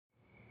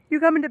You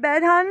coming to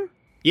bed, hon?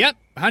 Yep,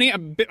 honey,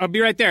 I'll be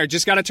right there.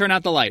 Just gotta turn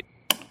out the light.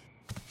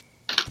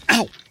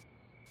 Ow!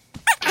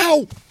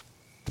 Ow!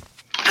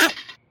 Ow!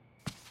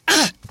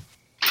 Ah!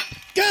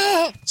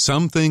 Ah!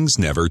 Some things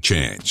never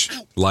change.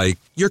 Like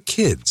your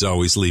kids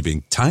always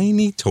leaving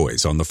tiny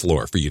toys on the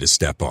floor for you to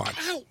step on.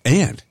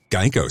 And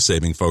Geico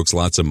saving folks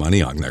lots of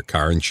money on their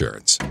car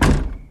insurance.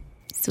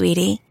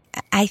 Sweetie,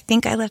 I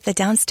think I left the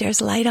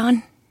downstairs light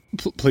on.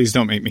 Please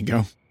don't make me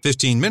go.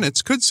 15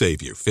 minutes could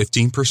save you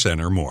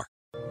 15% or more.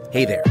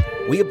 Hey there.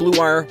 We at Blue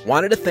Wire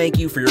wanted to thank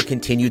you for your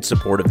continued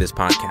support of this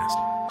podcast.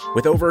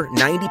 With over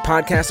 90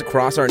 podcasts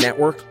across our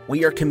network,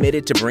 we are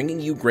committed to bringing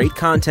you great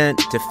content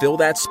to fill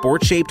that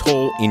sports-shaped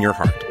hole in your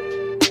heart.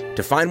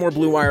 To find more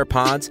Blue Wire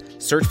pods,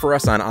 search for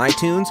us on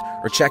iTunes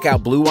or check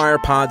out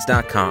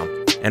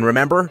BlueWirePods.com. And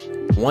remember,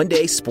 one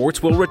day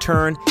sports will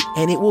return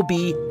and it will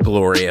be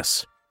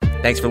glorious.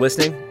 Thanks for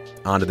listening.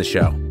 On to the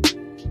show.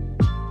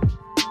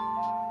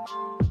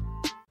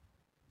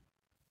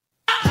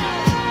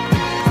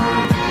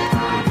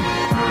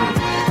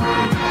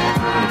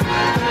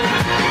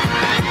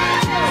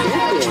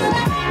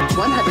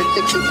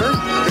 Street,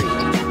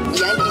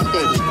 Yankee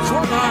Stadium.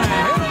 Swung on a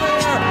hit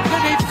there to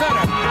deep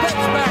center.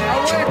 Gets back,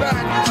 away back.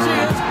 She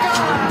is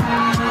gone.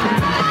 He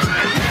made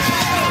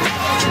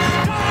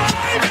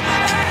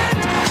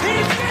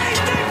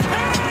the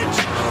catch.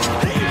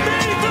 He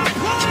made the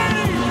play.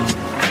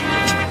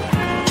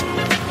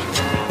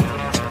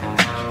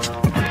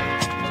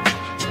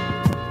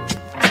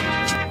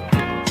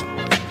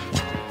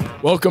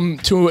 Welcome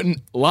to a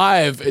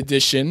live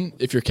edition.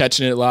 If you're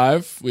catching it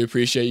live, we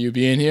appreciate you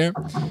being here.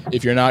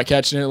 If you're not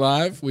catching it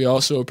live, we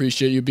also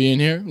appreciate you being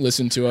here.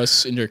 Listen to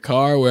us in your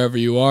car, wherever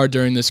you are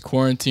during this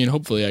quarantine,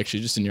 hopefully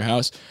actually just in your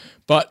house.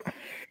 But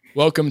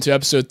welcome to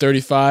episode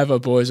 35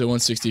 of Boys at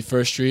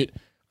 161st Street.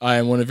 I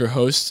am one of your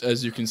hosts,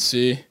 as you can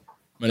see.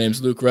 My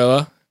name's Luke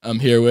Rella. I'm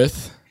here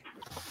with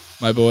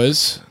my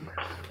boys,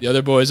 the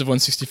other boys of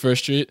 161st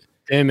Street.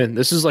 Damon,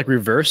 this is like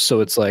reverse,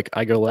 so it's like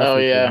I go left,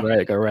 go right,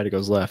 I go right, it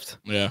goes left.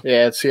 Yeah,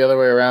 it's the other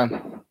way around.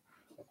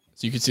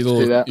 So you can see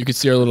you can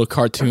see our little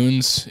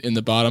cartoons in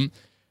the bottom.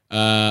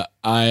 Where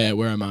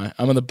am I?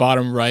 I'm on the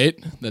bottom right.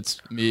 That's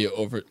me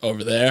over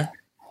there.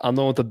 I'm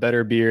the one with the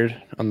better beard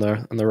on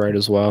the right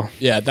as well.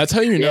 Yeah, that's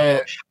how you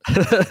know.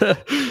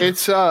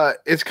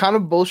 It's kind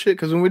of bullshit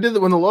because when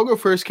the logo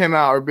first came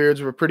out, our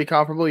beards were pretty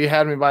comparable. You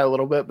had me by a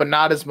little bit, but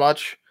not as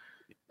much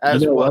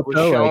as what was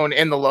shown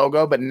in the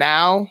logo. But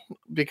now,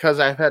 because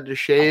I've had to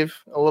shave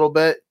a little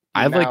bit,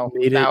 now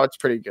it's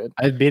pretty good.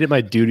 I've made it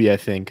my duty, I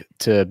think,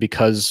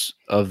 because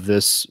of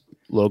this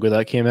logo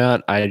that came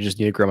out. I just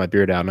need to grow my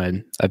beard out,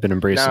 and I've been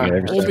embracing it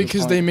ever since. Well,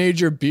 because they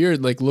made your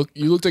beard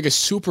you looked like a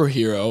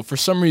superhero. For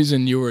some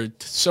reason, you were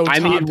so top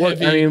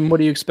heavy. What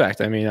do you expect?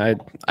 I mean, I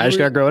just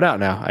gotta grow it out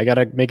now. I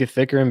gotta make it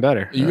thicker and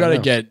better. You gotta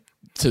get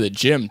to the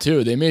gym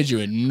too. They made you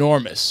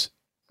enormous.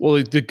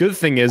 Well, the good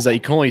thing is that you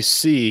can only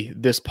see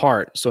this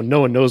part, so no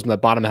one knows what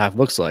that bottom half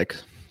looks like.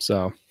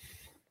 So,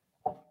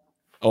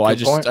 I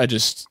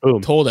just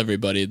told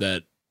everybody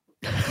that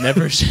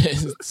never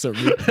shave. So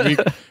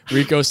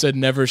Rico said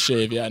never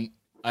shave. Yeah,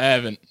 I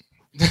haven't.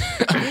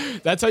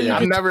 That's how you.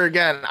 I'm never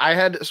again.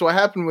 What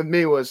happened with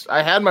me was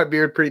I had my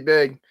beard pretty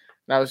big,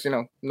 and I was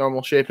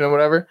normal shaping and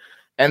whatever.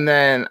 And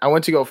then I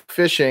went to go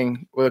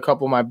fishing with a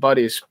couple of my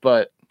buddies,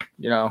 but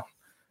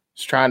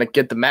was trying to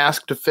get the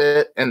mask to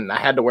fit, and I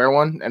had to wear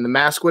one, and the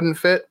mask wouldn't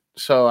fit,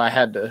 so I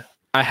had to.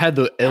 I had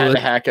the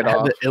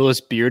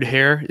illest beard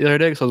hair the other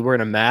day because I was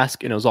wearing a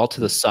mask, and it was all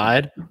to the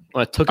side.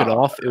 When I took it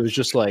off, it was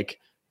just like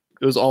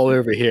it was all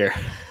over here.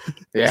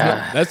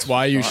 Yeah, that's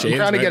why you shaved. I'm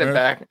trying to get it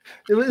back.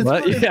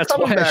 That's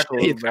why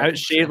I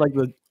shaved like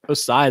the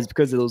sides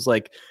because it was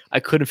like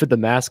I couldn't fit the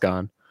mask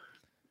on.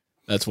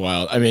 That's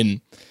wild. I mean,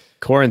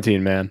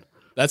 quarantine, man.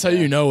 That's how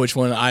you know which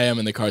one I am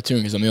in the cartoon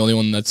because I'm the only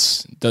one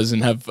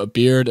doesn't have a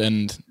beard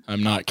and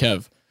I'm not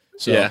Kev.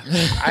 So. Yeah,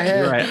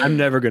 you're right. I'm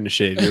never going to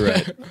shave. You're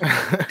right.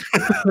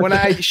 When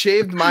I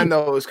shaved mine,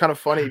 though, it was kind of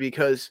funny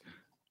because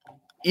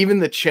even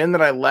the chin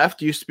that I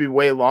left used to be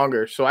way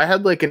longer. So I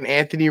had like an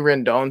Anthony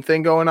Rendon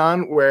thing going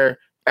on where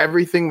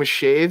everything was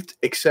shaved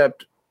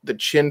except the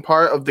chin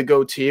part of the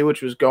goatee,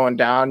 which was going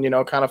down,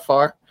 kind of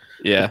far.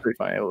 Yeah, pretty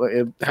funny.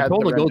 It had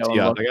pulling the goatee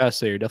off. I gotta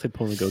say, you're definitely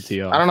pulling the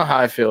goatee off. I don't know how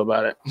I feel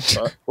about it,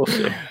 but we'll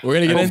see. We're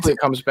gonna get into it.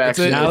 Comes back.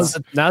 Now's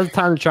the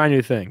time to try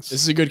new things.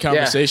 This is a good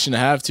conversation to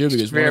have too,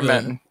 because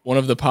one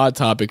of the pod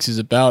topics is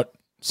about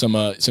some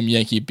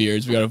Yankee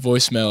beards. We got a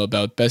voicemail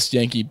about best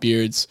Yankee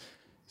beards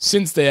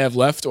since they have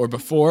left or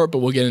before, but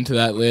we'll get into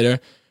that later.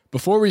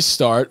 Before we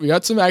start, we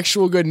got some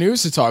actual good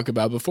news to talk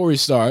about. Before we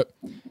start,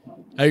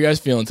 how you guys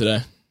feeling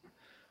today?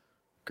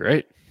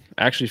 Great,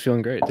 actually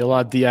feeling great. Did a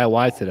lot of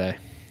DIY today.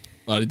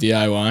 A lot of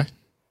DIY.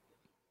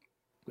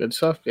 Good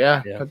stuff.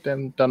 Yeah.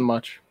 Haven't done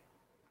much.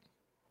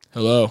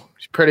 Hello.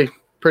 It's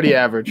pretty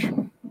average.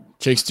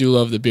 Chicks do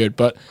love the beard,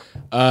 but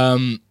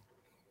what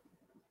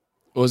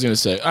was I going to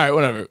say? All right,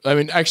 whatever. I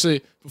mean,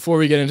 actually, before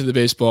we get into the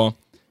baseball,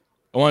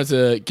 I wanted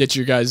to get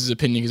your guys'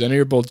 opinion because I know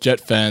you're both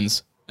Jet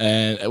fans.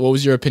 And what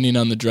was your opinion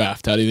on the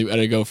draft? How did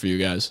it go for you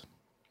guys?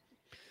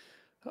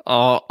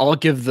 I'll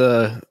give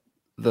the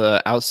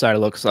outside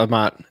look. 'Cause I'm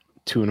not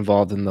too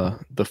involved in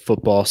the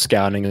football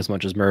scouting as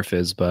much as Murph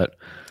is, but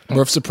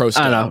Murph's a pro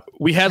scout. I don't know.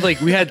 We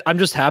had. I'm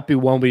just happy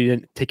we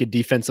didn't take a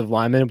defensive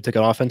lineman. We took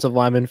an offensive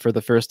lineman for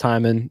the first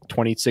time in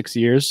 26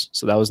 years,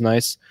 so that was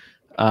nice.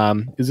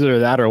 Is either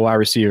that or a wide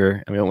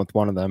receiver, and we went with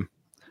one of them.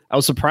 I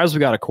was surprised we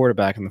got a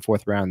quarterback in the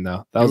 4th round,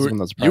 though. That was the one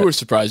that was surprised. You were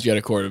surprised you got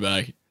a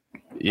quarterback.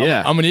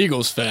 Yeah, I'm an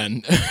Eagles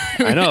fan.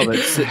 I know,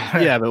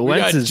 but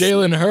Wentz is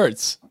Jalen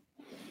Hurts.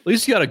 At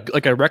least you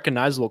got a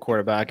recognizable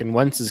quarterback, and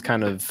Wentz is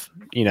kind of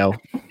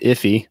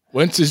iffy.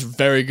 Wentz is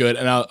very good,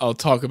 and I'll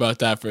talk about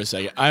that for a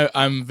second.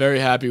 I'm very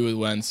happy with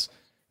Wentz,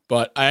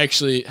 but I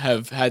actually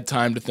have had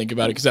time to think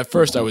about it because at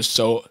first I was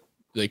so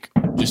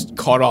just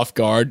caught off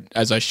guard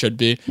as I should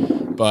be,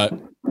 but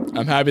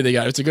I'm happy they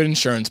got it. It's a good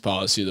insurance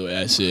policy the way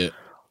I see it.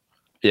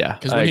 Yeah,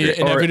 because when he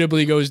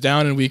inevitably goes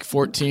down in week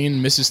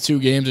 14, misses 2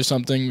 games or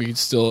something, we could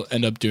still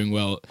end up doing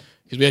well.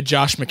 Because we had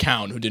Josh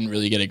McCown, who didn't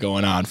really get it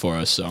going on for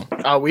us. So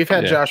we've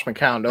had Josh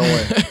McCown, don't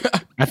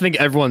worry. I think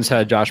everyone's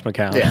had Josh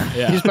McCown.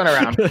 Yeah. He's been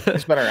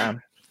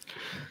around.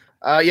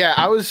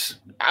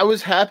 I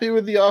was happy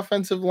with the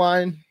offensive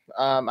line.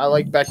 I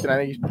like Becton.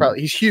 I think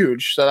he's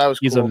huge, so that was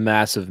cool. He's a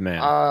massive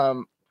man.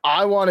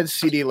 I wanted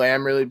CeeDee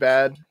Lamb really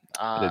bad.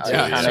 I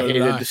kind of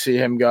hated to see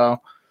him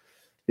go.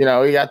 We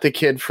got the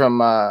kid from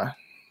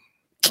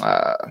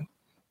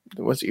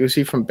was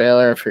he from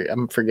Baylor?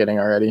 I'm forgetting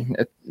already.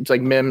 It's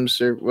like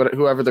Mims or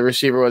whoever the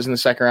receiver was in the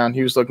 2nd round.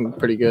 He was looking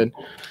pretty good.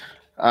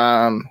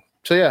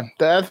 So yeah,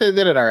 they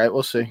did it all right.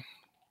 We'll see.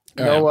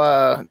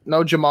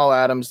 No Jamal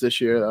Adams this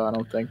year though. I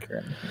don't think.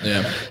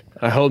 Yeah,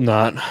 I hope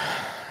not. All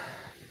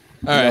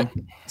right,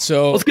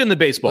 so let's get into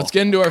baseball. Let's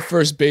get into our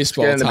first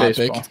baseball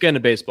topic. Let's get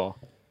into baseball.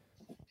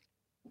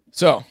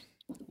 So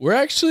we're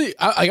actually,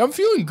 I'm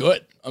feeling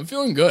good.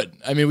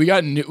 I mean, we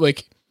got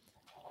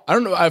I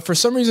don't know. For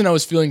some reason, I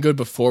was feeling good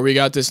before we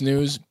got this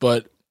news,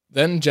 but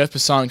then Jeff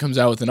Passan comes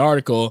out with an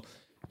article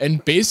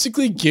and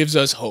basically gives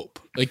us hope.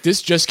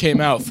 This just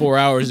came out 4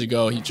 hours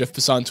ago. Jeff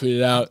Passan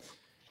tweeted out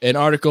an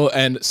article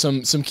and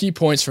some key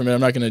points from it.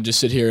 I'm not going to just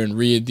sit here and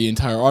read the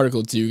entire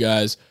article to you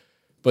guys,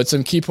 but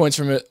some key points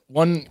from it.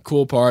 One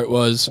cool part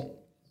was,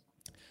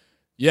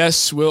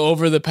 yes, we'll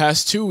over the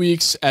past 2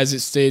 weeks, as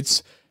it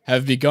states,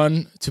 have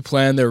begun to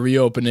plan their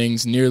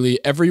reopenings.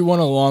 Nearly everyone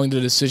along the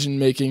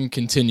decision-making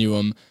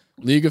continuum,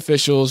 league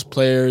officials,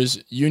 players,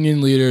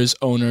 union leaders,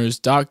 owners,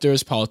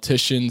 doctors,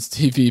 politicians,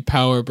 TV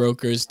power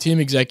brokers, team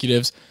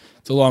executives.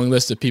 It's a long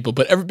list of people,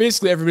 but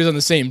basically everybody's on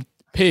the same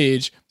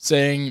page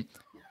saying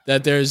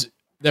that there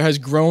has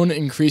grown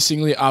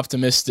increasingly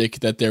optimistic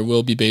that there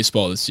will be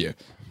baseball this year.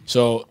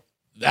 So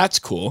that's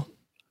cool.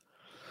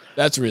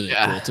 That's really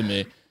cool to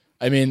me.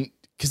 I mean,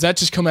 because that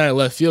just come out of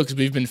left field because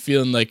we've been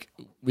feeling like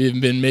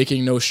we've been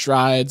making no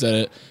strides at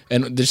it,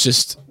 and this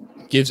just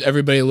gives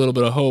everybody a little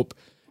bit of hope.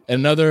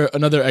 And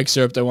another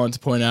excerpt I wanted to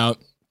point out,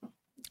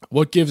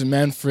 what gives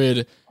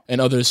Manfred and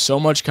others so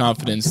much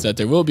confidence that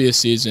there will be a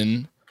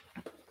season,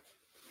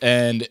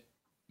 and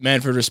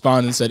Manfred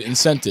responded and said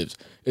incentives.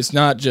 It's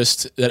not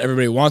just that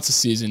everybody wants a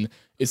season,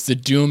 it's the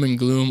doom and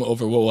gloom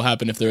over what will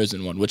happen if there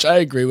isn't one, which I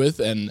agree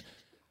with, and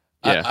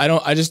I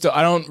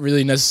don't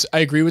really necessarily,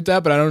 I agree with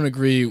that, but I don't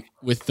agree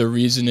with the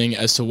reasoning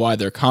as to why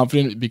they're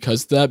confident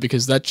because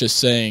that's just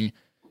saying,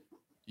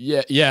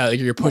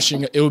 you're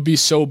pushing. It would be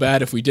so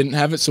bad if we didn't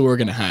have it, so we're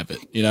gonna have it.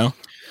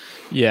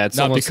 Yeah, it's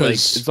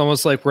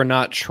almost like we're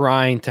not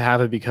trying to have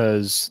it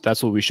because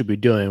that's what we should be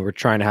doing. We're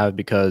trying to have it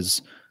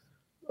because,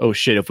 oh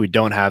shit, if we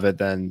don't have it,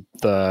 then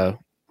the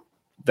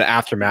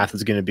aftermath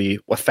is going to be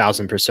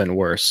 1,000%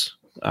 worse.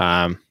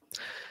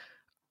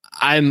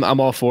 I'm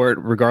all for it,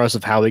 regardless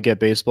of how we get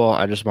baseball.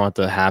 I just want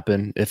it to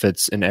happen. If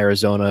it's in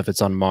Arizona, if it's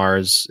on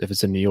Mars, if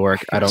it's in New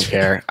York, I don't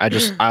care.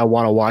 I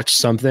want to watch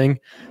something.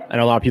 I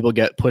know a lot of people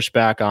get pushed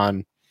back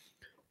on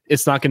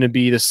it's not going to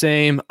be the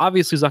same.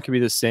 Obviously, it's not going to be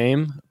the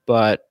same,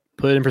 but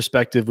put it in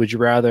perspective. Would you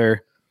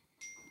rather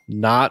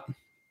not?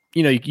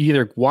 You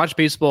either watch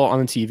baseball on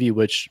the TV,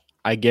 which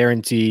I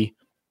guarantee.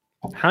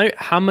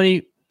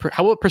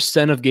 What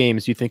percent of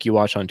games do you think you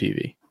watch on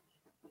TV?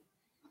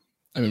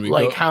 I mean,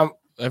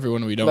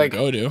 everyone we don't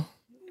go to.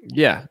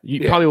 Yeah,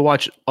 you probably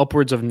watch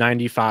upwards of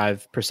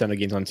 95% of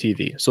games on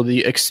TV. So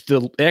the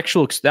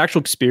actual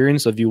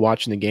experience of you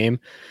watching the game,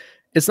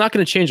 it's not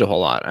going to change a whole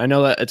lot. I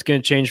know that it's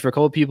going to change for a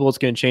couple of people. It's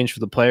going to change for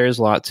the players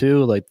a lot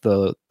too. Like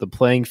the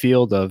playing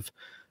field of,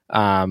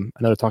 I know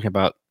they're talking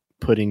about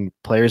putting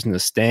players in the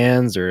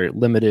stands or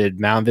limited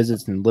mound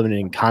visits and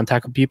limiting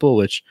contact with people,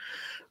 which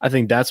I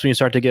think that's when you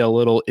start to get a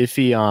little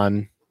iffy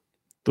on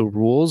the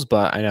rules.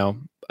 But I know,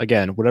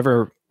 again,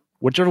 whichever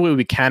way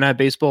we can have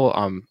baseball,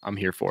 I'm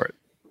here for it.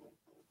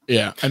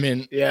 Yeah, I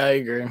mean, yeah, I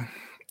agree.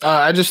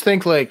 I just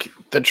think like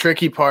the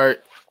tricky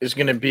part is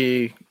going to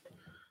be,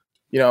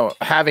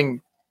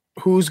 having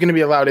who's going to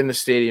be allowed in the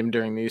stadium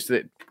during these.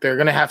 That they're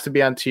going to have to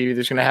be on TV.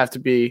 There's going to have to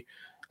be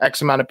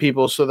X amount of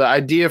people. So the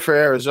idea for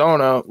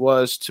Arizona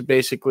was to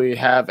basically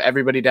have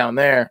everybody down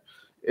there.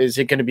 Is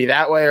it going to be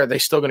that way? Or are they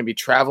still going to be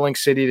traveling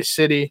city to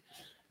city?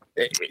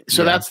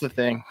 So that's the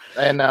thing.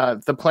 And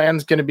the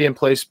plan's going to be in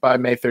place by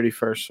May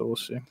 31st, so we'll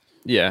see.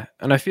 Yeah,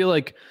 and I feel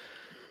like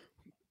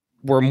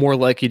we're more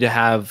likely to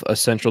have a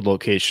central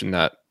location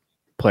that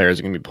players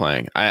are going to be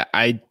playing.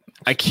 I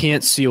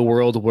can't see a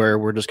world where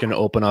we're just going to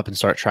open up and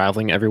start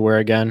traveling everywhere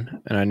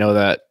again. And I know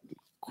that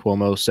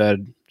Cuomo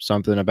said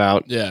something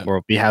about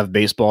where we have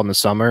baseball in the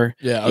summer.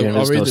 Yeah,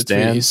 I'll read the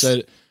tweet. He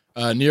said,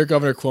 New York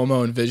Governor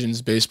Cuomo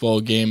envisions baseball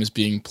games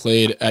being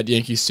played at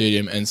Yankee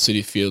Stadium and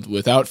Citi Field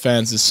without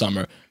fans this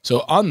summer.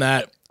 So on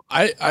that,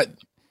 I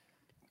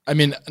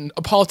mean,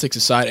 politics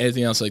aside,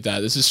 anything else like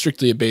that, this is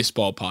strictly a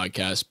baseball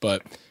podcast,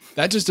 but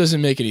that just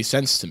doesn't make any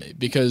sense to me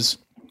because,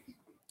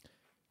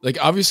 like,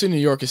 obviously New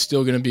York is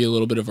still going to be a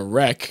little bit of a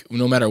wreck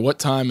no matter what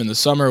time in the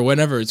summer,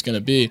 whenever it's going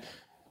to be.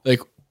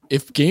 Like,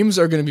 if games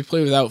are going to be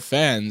played without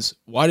fans,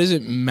 why does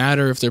it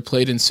matter if they're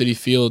played in Citi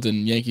Field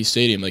and Yankee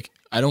Stadium? Like,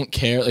 I don't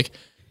care. Like,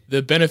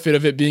 the benefit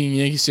of it being in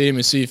Yankee Stadium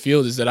and Citi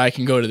Field is that I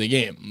can go to the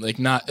game. Like,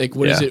 not like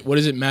what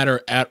does it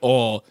matter at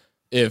all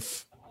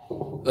if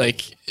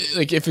like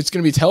if it's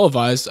going to be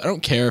televised? I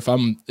don't care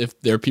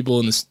if there are people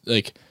in this,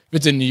 like, if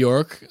it's in New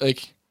York,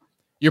 like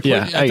you're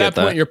at that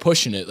point you're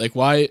pushing it. Like,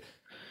 why?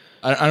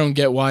 I don't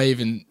get why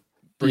even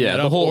bring that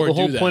up. The whole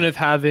point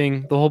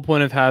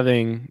of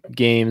having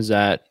games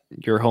at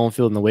your home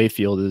field and the away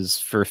field is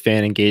for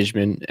fan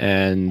engagement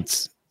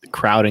and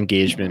crowd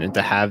engagement, and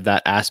to have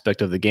that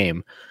aspect of the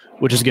game,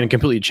 which is going to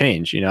completely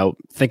change. You know,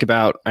 think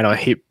about, I know I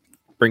hate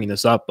bringing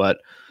this up, but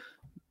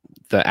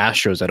the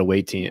Astros at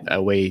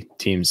away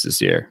teams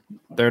this year,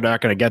 they're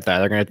not going to get that.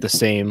 They're going to get the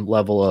same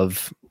level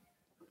of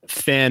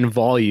fan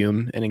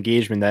volume and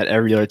engagement that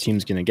every other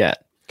team's going to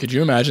get. Could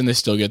you imagine they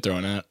still get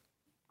thrown at?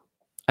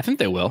 I think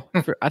they will.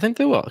 I think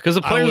they will, because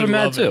the players are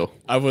mad too.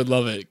 I would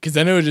love it, because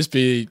then it would just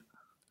be,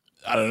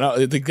 I don't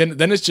know.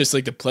 Then it's just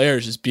like the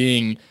players just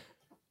being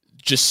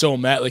just so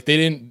mad. Like, they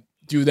didn't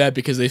do that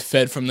because they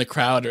fed from the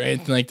crowd or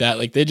anything like that.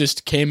 Like, they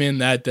just came in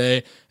that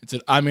day and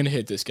said, I'm going to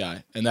hit this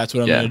guy, and that's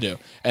what I'm going to do.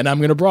 And I'm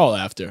going to brawl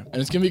after, and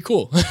it's going to be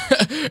cool.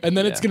 And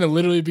then it's going to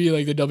literally be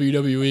like the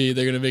WWE.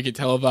 They're going to make it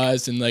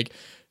televised and, like,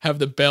 have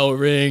the bell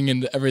ring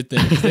and everything.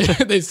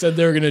 They said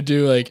they were going to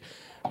do, like,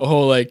 a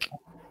whole, like,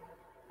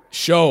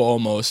 show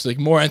almost, like,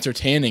 more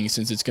entertaining,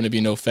 since it's going to be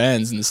no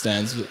fans in the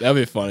stands. That'd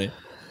be funny.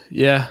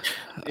 Yeah,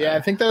 I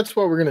think that's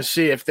what we're going to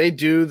see. If they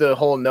do the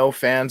whole no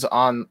fans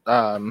on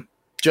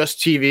just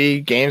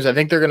TV games, I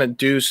think they're going to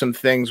do some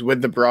things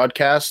with the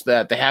broadcast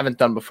that they haven't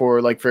done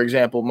before. Like, for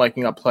example,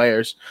 miking up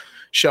players,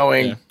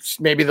 showing,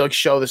 maybe they'll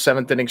show the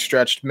 7th inning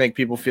stretch to make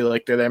people feel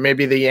like they're there.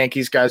 Maybe the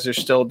Yankees guys are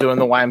still doing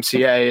the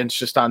YMCA and it's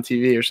just on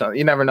TV or something.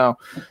 You never know.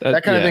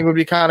 That kind of thing would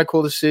be kind of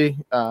cool to see.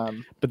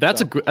 But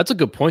that's a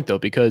good point, though,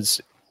 because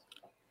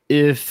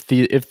if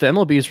the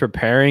MLB is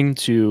preparing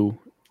to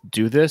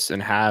do this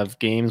and have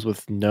games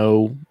with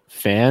no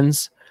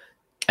fans,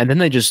 and then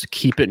they just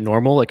keep it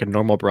normal, like a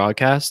normal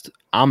broadcast,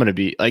 I'm going to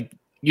be like,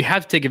 you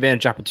have to take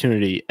advantage of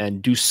opportunity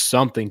and do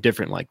something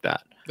different like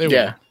that. They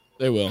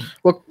will.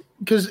 Well,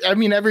 because, I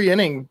mean, every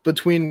inning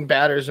between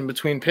batters and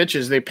between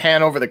pitches, they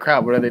pan over the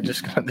crowd. What are they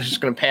just going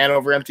to pan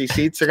over empty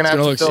seats? They're going to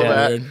have to fill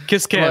that. Weird.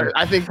 Kiss can.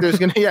 I think there's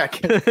going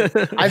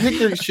to, I think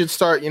they should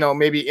start,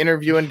 maybe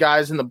interviewing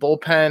guys in the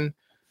bullpen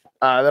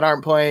that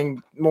aren't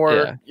playing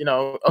more,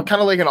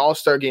 kind of like an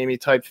all-star gamey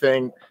type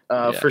thing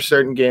for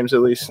certain games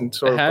at least, and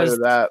sort of play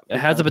with that. It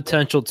has the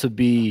potential to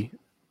be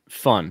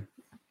fun.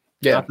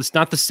 Yeah. It's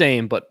not the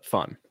same, but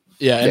fun.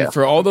 Yeah, and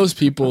for all those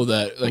people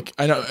that, like,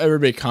 I know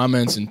everybody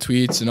comments and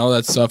tweets and all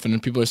that stuff, and then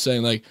people are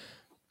saying, like,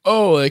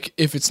 oh, like,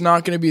 if it's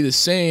not going to be the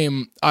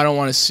same, I don't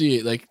want to see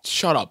it. Like,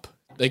 shut up.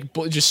 Like,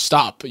 just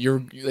stop.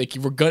 You're like,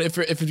 we're gonna,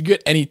 if you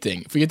get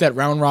anything, if we get that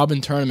round robin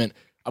tournament,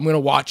 I'm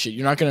gonna watch it.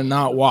 You're not gonna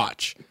not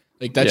watch.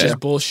 Like, that's just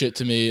bullshit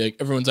to me. Like,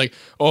 everyone's like,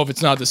 oh, if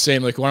it's not the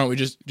same, like, why don't we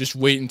just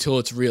wait until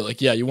it's real?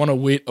 Like, yeah, you want to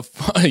wait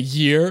a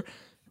year?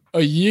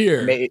 A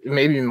year.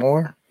 Maybe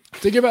more.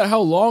 Think about how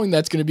long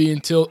that's going to be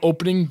until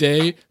opening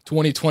day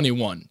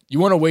 2021. You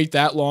want to wait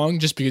that long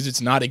just because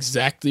it's not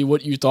exactly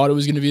what you thought it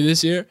was going to be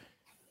this year?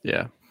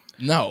 Yeah.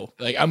 No.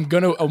 Like, I'm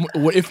going to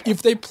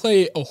if they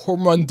play a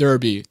home run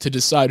derby to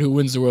decide who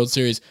wins the World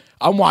Series,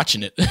 I'm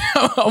watching it.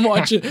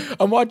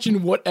 I'm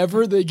watching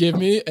whatever they give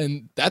me,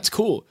 and that's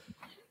cool.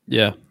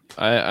 Yeah.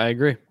 I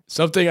agree.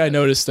 Something I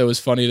noticed that was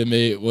funny to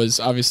me was,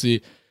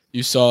 obviously,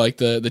 you saw, like,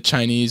 the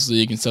Chinese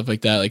league and stuff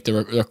like that, like the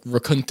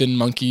Rakuten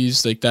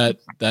Monkeys, like that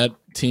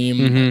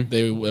team.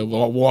 They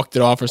walked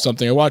it off or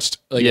something. I watched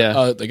like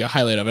a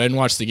highlight of it. I didn't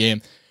watch the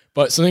game,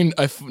 but something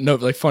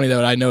funny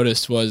that I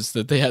noticed was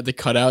that they had the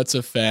cutouts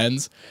of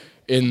fans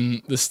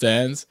in the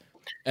stands,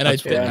 and I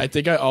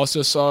think I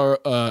also saw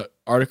an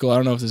article. I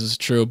don't know if this is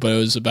true, but it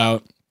was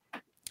about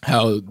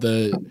how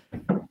the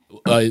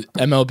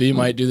MLB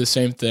might do the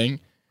same thing.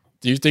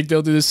 Do you think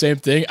they'll do the same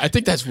thing? I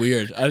think that's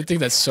weird. I think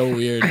that's so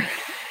weird.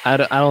 I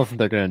don't think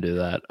they're going to do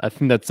that. I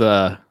think that's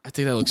I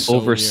think that looks so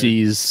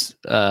overseas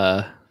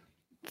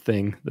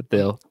thing that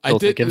they'll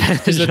take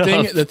advantage of.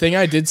 The thing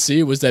I did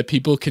see was that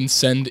people can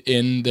send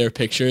in their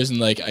pictures and,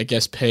 like, I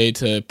guess pay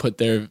to put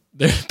their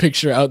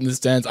picture out in the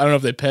stands. I don't know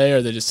if they pay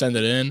or they just send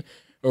it in,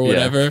 or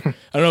whatever. I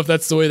don't know if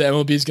that's the way the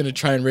MLB is going to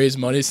try and raise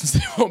money since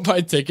they won't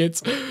buy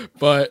tickets.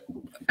 But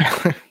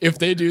if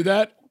they do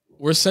that,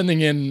 we're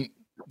sending in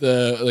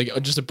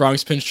just a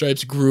Bronx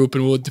Pinstripes group,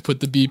 and we'll put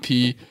the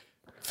BP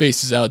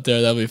faces out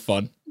there. That'll be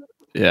fun.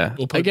 Yeah.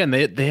 We'll put Again,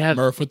 they have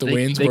Murph with the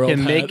Wayne's they World can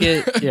hat. make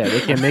it. Yeah,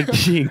 they can make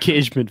the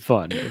engagement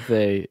fun if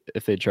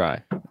they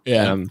try.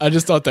 Yeah, I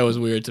just thought that was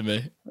weird to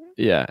me.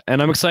 Yeah,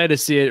 and I'm excited to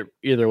see it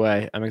either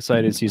way. I'm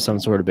excited to see some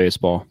sort of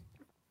baseball.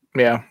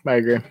 Yeah, I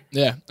agree.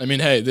 Yeah, I mean,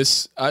 hey,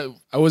 I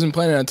wasn't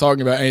planning on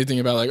talking about anything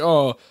about like,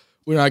 oh,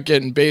 we're not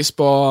getting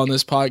baseball on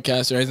this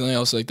podcast or anything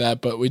else like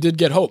that, but we did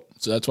get hope,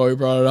 so that's why we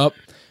brought it up.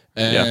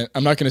 And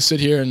I'm not going to sit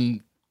here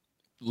and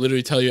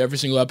literally tell you every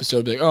single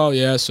episode, be like, oh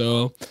yeah,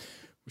 so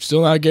we're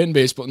still not getting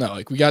baseball. No,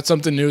 like we got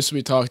something new, so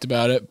we talked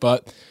about it.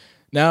 But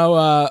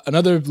now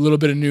another little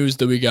bit of news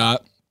that we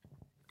got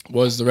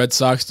was the Red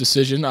Sox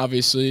decision.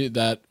 Obviously,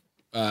 that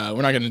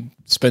we're not going to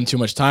spend too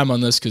much time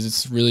on this because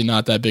it's really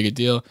not that big a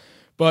deal.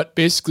 But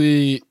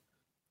basically,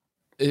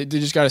 they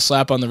just got a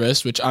slap on the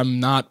wrist, which I'm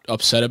not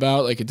upset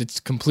about. Like it's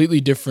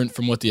completely different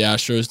from what the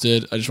Astros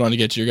did. I just wanted to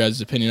get your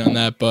guys' opinion on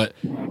that. But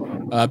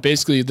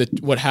basically,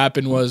 what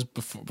happened was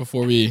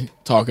before we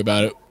talk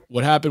about it,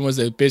 what happened was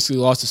they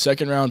basically lost a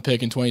second-round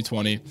pick in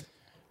 2020.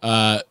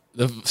 The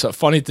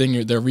funny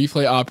thing, their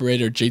replay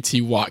operator,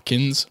 JT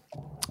Watkins,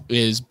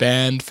 is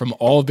banned from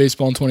all of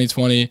baseball in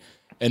 2020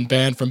 and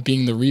banned from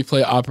being the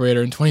replay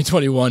operator in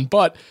 2021,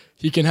 but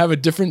he can have a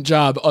different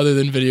job other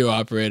than video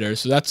operator,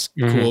 so that's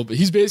cool. But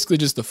he's basically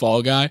just the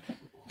fall guy,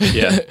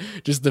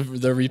 just the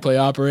replay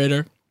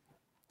operator.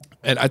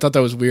 And I thought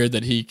that was weird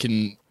that he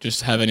can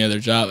just have any other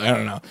job. I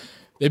don't know.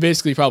 They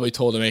basically probably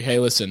told him, hey,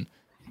 listen,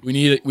 we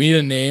need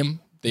a name.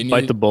 They need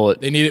Bite the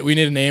bullet. We need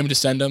a name to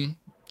send him.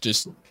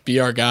 Just be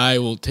our guy.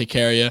 We'll take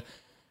care of you.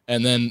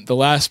 And then the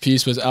last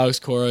piece was Alex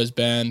Cora is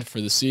banned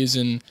for the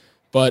season,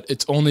 but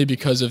it's only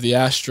because of the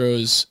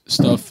Astros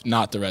stuff,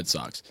 not the Red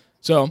Sox.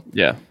 So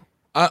yeah,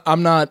 I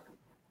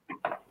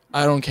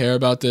don't care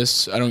about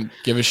this. I don't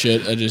give a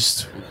shit. I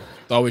just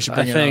thought we should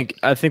bring it up.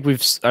 I think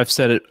I've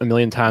said it a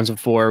million times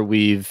before.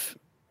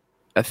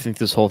 I think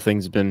this whole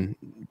thing's been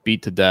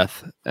beat to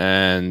death,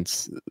 and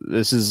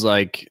this is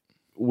like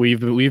we've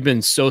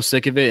been so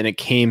sick of it, and it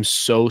came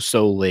so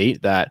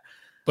late that.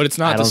 But it's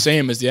not the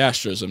same as the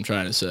Astros. I'm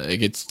trying to say,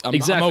 like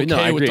I'm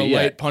okay with the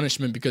light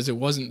punishment because it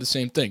wasn't the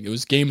same thing. It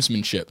was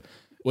gamesmanship.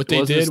 What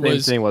they did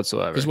was thing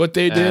whatsoever. Because what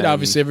they did,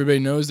 obviously, everybody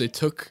knows they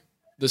took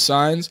the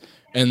signs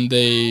and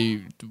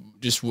they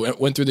just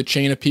went through the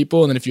chain of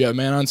people, and then if you have a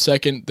man on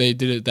second, they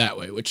did it that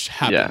way, which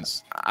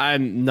happens. Yeah,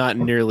 I'm not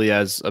nearly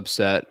as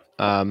upset.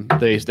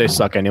 They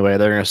suck anyway.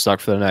 They're gonna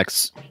suck for the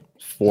next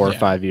 4 or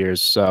 5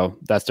 years, so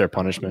that's their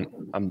punishment.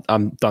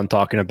 I'm done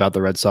talking about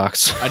the Red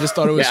Sox. I just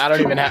thought it was. I don't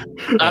even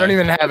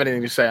have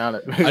anything to say on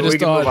it. I just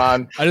move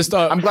on.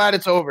 I'm glad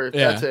it's over.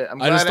 Yeah, That's it.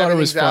 I just thought it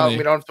was funny.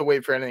 We don't have to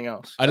wait for anything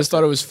else. I just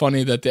thought it was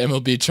funny that the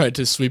MLB tried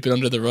to sweep it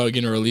under the rug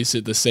and release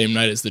it the same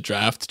night as the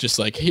draft, just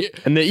like here.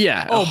 And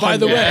by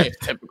the way,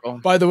 typical.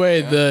 By the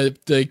way, the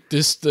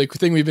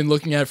thing we've been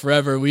looking at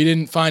forever, we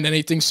didn't find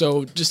anything,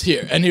 so just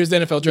here. And here's the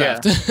NFL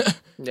draft.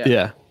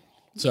 Yeah.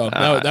 So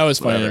that was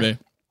funny to me.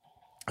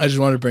 I just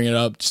wanted to bring it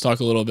up, just talk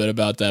a little bit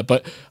about that.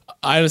 But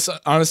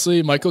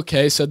honestly, Michael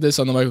Kay said this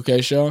on the Michael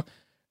Kay show,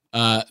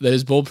 that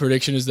his bold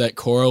prediction is that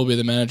Cora will be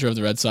the manager of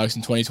the Red Sox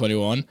in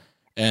 2021.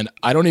 And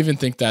I don't even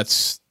think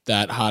that's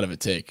that hot of a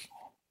take.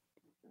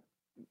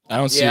 I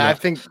don't see that. I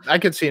think I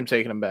could see him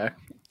taking him back.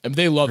 I mean,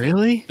 they love him.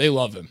 Really? They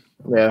love him.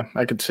 Yeah,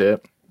 I could see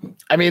it.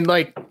 I mean,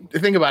 like,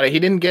 think about it. He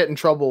didn't get in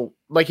trouble.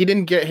 Like, he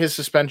didn't get his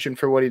suspension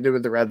for what he did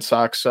with the Red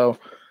Sox. So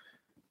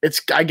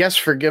it's, I guess,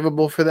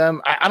 forgivable for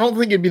them. I don't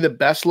think it'd be the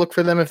best look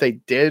for them if they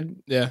did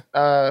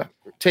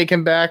take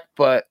him back,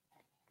 but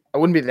I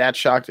wouldn't be that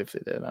shocked if they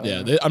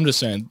did. I'm just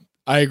saying.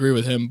 I agree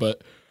with him,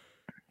 but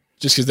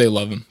just because they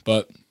love him.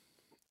 But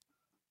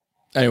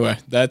anyway,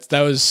 that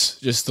was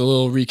just a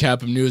little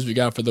recap of news we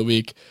got for the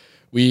week.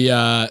 We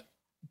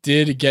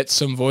did get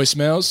some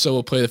voicemails, so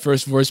we'll play the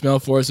first voicemail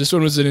for us. This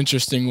one was an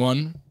interesting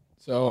one,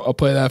 so I'll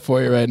play that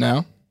for you right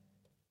now.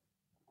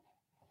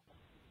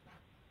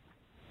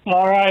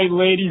 All right,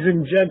 ladies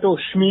and gentle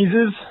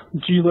schmeezes,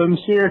 G.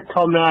 Lims here,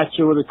 coming at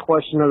you with a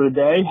question of the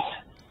day.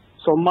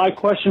 So my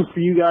question for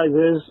you guys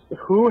is,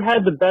 who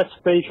had the best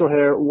facial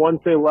hair once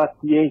they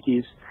left the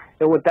Yankees?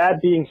 And with that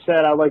being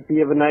said, I'd like to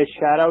give a nice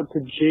shout-out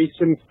to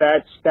Jason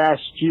Fat Stash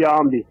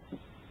Giambi.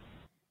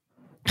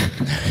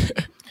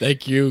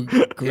 Thank you,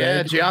 Greg.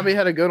 Yeah, Giambi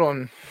had a good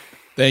one.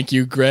 Thank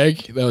you,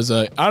 Greg. That was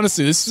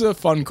honestly, this is a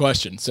fun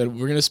question. So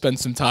we're going to spend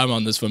some time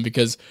on this one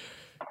because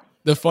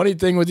the funny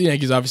thing with the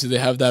Yankees, obviously, they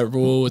have that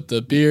rule with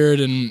the beard,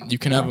 and you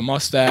can have a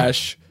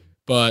mustache,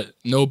 but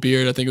no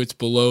beard. I think it's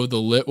below the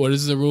lip. What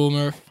is the rule,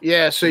 Murph?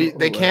 Yeah, so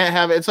they can't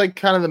have it. It's like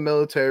kind of the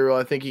military rule.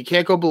 I think you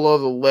can't go below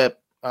the lip.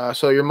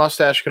 So your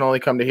mustache can only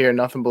come to here,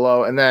 nothing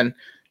below. And then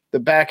the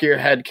back of your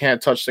head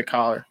can't touch the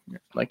collar.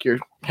 Like your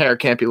hair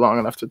can't be long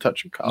enough to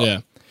touch your collar. Yeah.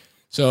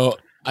 So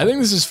I think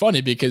this is funny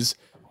because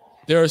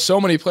there are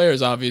so many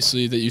players,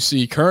 obviously, that you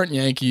see current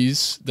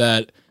Yankees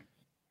that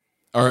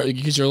or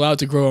because you're allowed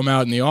to grow them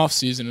out in the off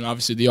season, and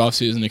obviously the off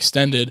season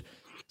extended.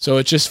 So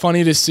it's just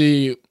funny to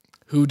see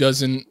who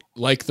doesn't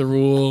like the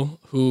rule,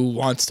 who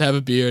wants to have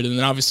a beard, and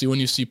then obviously when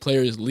you see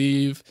players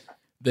leave,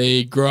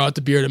 they grow out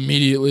the beard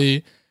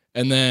immediately,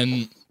 and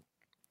then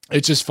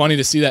it's just funny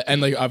to see that.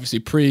 And like obviously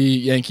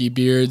pre-Yankee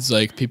beards,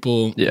 like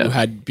people who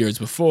had beards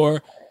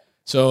before.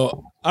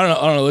 So I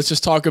don't know. Let's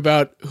just talk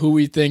about who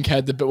we think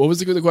had the. What was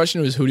the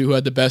question? It was who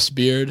had the best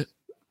beard.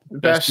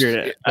 Best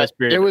beard.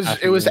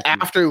 It was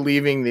after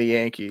leaving the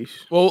Yankees.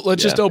 Well,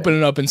 let's just open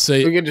it up and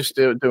say we could just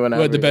do whatever.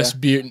 Who had the best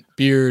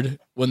beard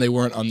when they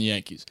weren't on the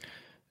Yankees?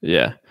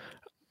 Yeah,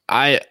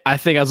 I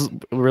think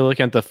we were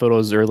looking at the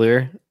photos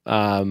earlier.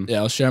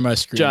 I'll share my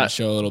screen and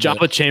show a little bit.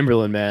 Jabba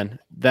Chamberlain, man,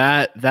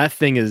 that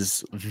thing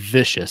is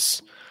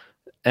vicious,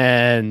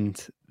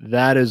 and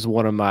that is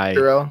one of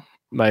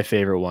my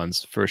favorite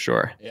ones for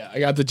sure. Yeah, I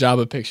got the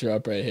Jabba picture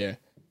up right here.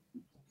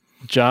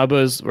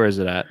 Jabba's, where is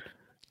it at?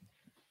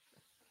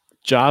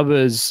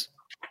 Jabba's,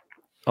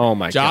 oh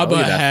my god.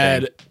 Jabba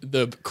had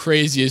the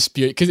craziest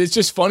beard, because it's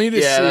just funny to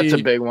see. Yeah, that's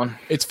a big one.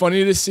 It's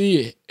funny to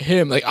see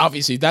him. Like,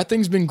 obviously, that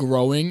thing's been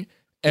growing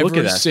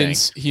ever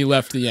since he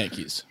left the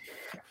Yankees.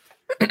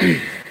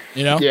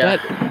 You know?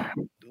 Yeah.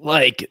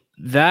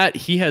 That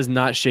he has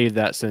not shaved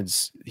that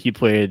since he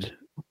played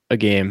a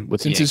game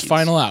with since his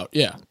final out.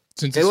 Yeah.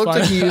 Since it looked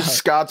like he used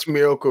Scott's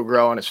Miracle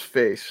Grow on his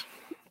face.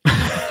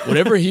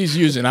 Whatever he's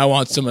using, I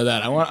want some of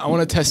that. I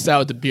want to test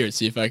out the beard,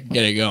 see if I can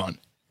get it going.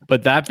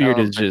 But that beard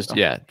is just,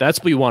 that's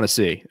what you want to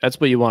see. That's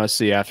what you want to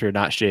see after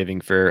not shaving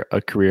for a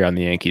career on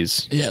the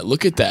Yankees. Yeah,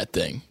 look at that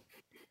thing.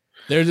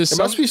 There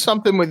must be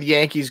something with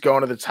Yankees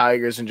going to the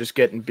Tigers and just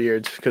getting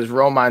beards, because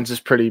Romine's is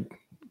pretty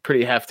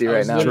hefty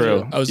right now.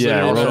 True. I was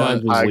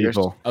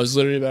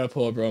literally about to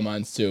pull up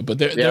Romine's too. But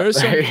there's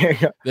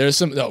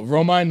some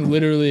Romine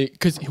literally,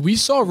 because we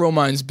saw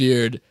Romine's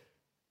beard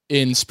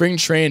in spring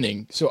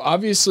training. So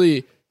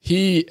obviously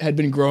he had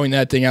been growing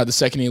that thing out the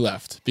second he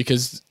left,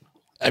 because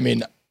I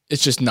mean,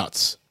 it's just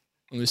nuts.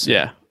 Let me see.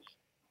 Yeah.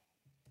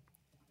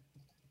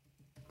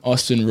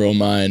 Austin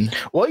Romine.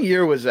 What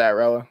year was that,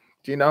 Rella?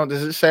 Do you know?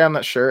 Does it say on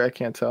that shirt? I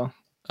can't tell.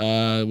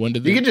 When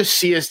did you could just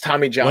see his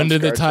Tommy John? When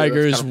did the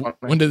Tigers?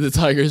 When did the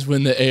Tigers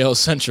win the AL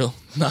Central?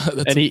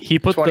 And he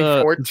put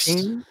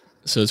 2014.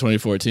 So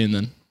 2014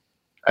 then.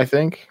 I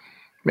think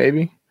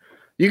maybe.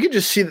 You could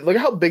just see. Look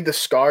at how big the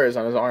scar is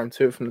on his arm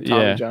too from the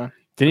Tommy John.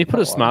 Didn't he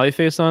put a smiley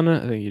face on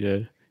it? I think he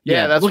did.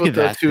 Yeah, that's what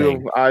the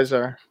two eyes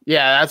are.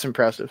 Yeah, that's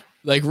impressive.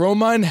 Like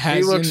Romine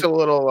hasn't. He looks a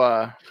little.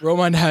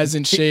 Romine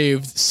hasn't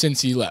shaved since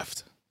he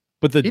left.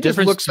 But the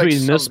difference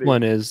between this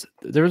one is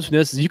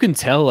you can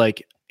tell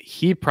like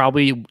he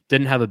probably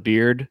didn't have a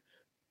beard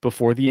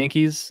before the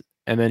Yankees,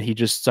 and then he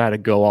just decided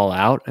to go all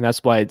out, and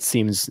that's why it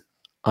seems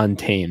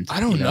untamed. I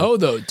don't know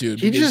though, dude.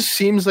 He just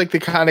seems like the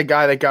kind of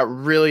guy that got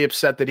really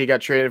upset that he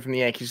got traded from the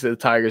Yankees to the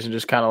Tigers and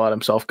just kind of let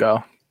himself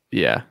go.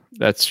 Yeah,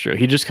 that's true.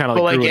 He just kind of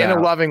like in a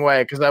loving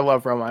way, because I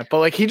love Romine. But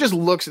like he just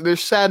looks,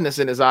 there's sadness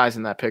in his eyes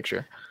in that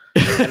picture,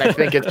 and I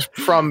think it's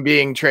from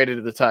being traded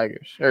to the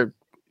Tigers or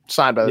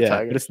signed by the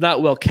Tigers. But it's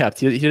not well kept.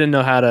 He didn't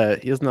know how to.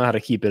 He doesn't know how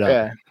to keep it up.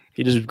 Yeah.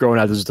 He just growing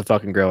out just to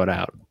fucking grow it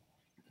out.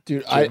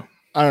 Dude, I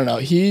don't know.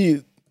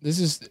 This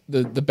is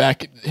the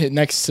back hit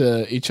next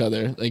to each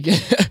other. Like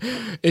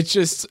it's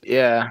just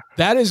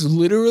that is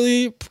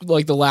literally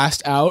like the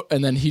last out,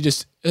 and then he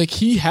just like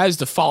he has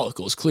the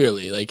follicles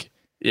clearly. Like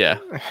yeah,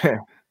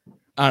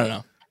 I don't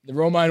know. The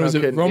Romine's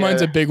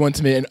a big one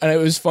to me, and it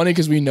was funny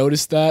because we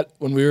noticed that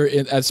when we were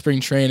at spring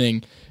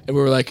training, and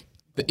we were like,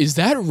 "Is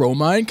that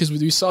Romine?" Because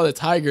we saw the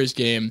Tigers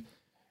game,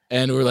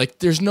 and we were like,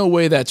 "There's no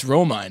way that's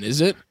Romine,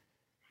 is it?"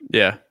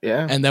 Yeah.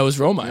 And that was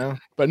Romine. Yeah.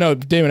 But no,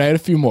 Damon, I had a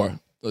few more.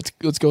 Let's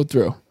go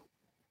through.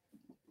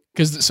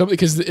 Because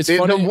it's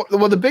funny.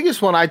 The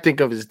biggest one I think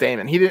of is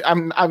Damon.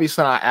 I'm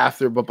obviously not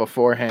after, but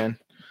beforehand.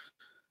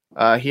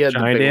 He had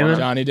Johnny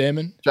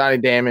Damon. Johnny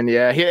Damon,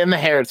 yeah. He and the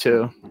hair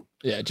too.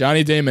 Yeah,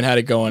 Johnny Damon had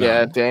it going on.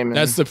 Yeah, Damon.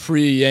 That's the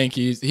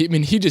pre-Yankees.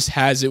 He just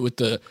has it with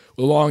the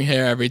long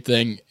hair,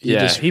 everything. He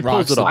rocks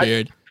pulls it the off.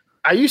 beard.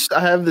 I used to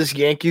have this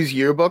Yankees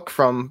yearbook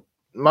from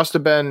must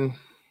have been.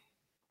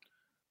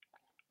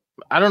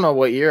 I don't know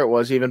what year it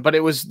was even, but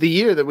it was the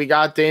year that we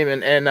got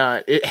Damon, and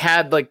it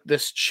had like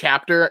this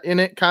chapter in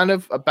it kind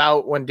of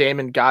about when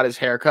Damon got his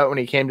haircut when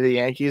he came to the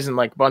Yankees, and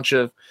like a bunch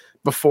of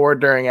before,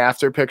 during,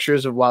 after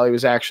pictures of while he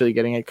was actually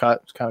getting it cut.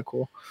 It's kind of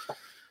cool.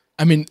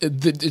 I mean,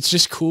 it's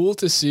just cool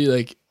to see,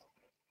 like,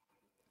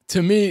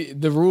 to me,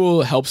 the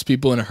rule helps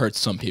people and it hurts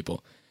some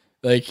people.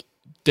 Like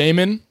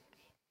Damon,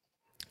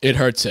 it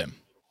hurts him.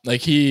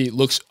 Like he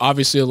looks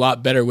obviously a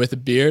lot better with a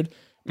beard.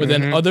 But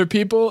then other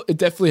people, it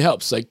definitely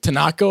helps. Like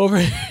Tanaka over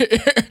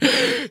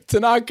here.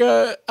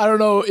 Tanaka, I don't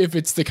know if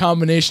it's the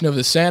combination of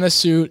the Santa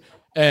suit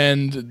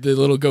and the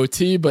little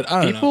goatee, but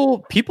I don't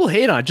know. People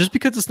hate on it. Just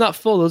because it's not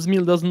full doesn't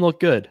mean it doesn't look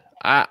good.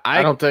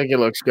 I don't think it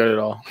looks good at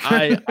all.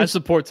 I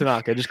support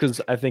Tanaka just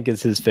because I think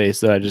it's his face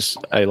that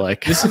I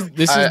like. This is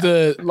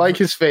the like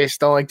his face.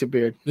 Don't like the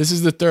beard. This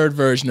is the third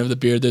version of the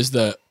beard. There's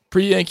the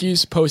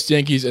pre-Yankees,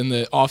 post-Yankees, and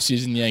the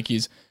off-season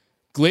Yankees.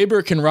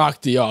 Glaber can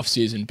rock the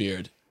off-season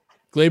beard.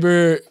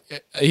 Glaber,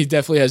 he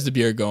definitely has the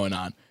beard going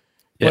on.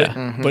 But,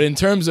 but in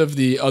terms of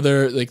the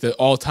other, like the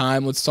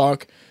all-time, let's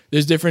talk,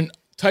 there's different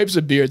types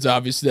of beards,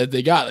 obviously, that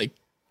they got. Like,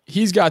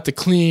 he's got the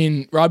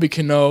clean, Robbie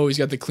Cano, he's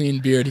got the clean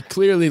beard. He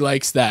clearly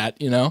likes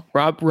that, you know?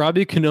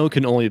 Robbie Cano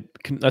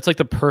that's like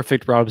the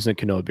perfect Robinson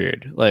Cano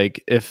beard.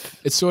 Like, if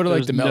it's sort of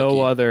like the Melky.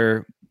 No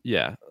other,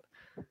 yeah.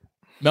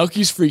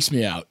 Melky's freaks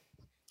me out.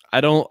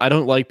 I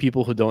don't like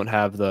people who don't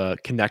have the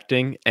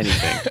connecting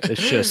anything.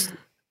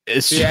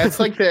 It's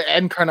like the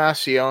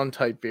Encarnacion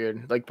type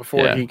beard, like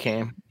before he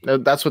came.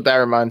 That's what that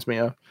reminds me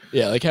of.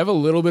 Yeah, like have a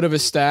little bit of a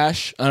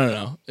stash. I don't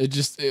know.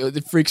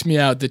 It freaks me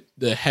out,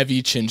 the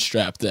heavy chin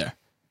strap there.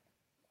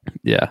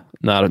 Yeah,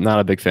 not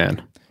a big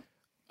fan.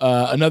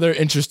 Another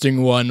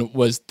interesting one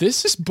was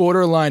this is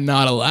borderline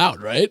not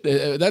allowed, right?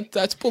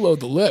 That's below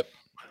the lip.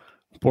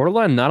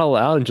 Borderline not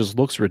allowed and just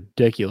looks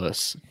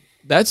ridiculous.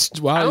 That's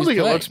why I don't think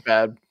it looks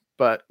bad,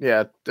 but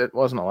yeah, it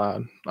wasn't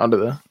allowed under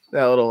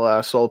that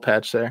little soul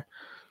patch there.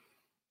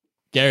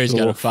 Gary's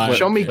got a fire.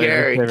 Show me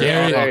Gary.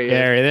 Gary,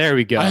 there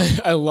we go.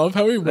 I love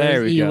how he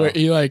wears.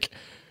 He like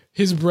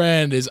his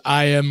brand is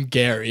I am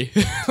Gary.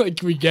 Like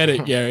we get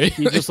it, Gary.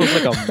 He just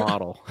looks like a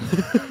model.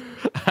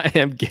 I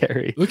am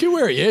Gary. Look at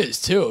where he is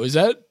too. Is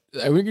that?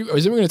 Are we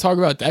going to talk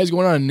about that? He's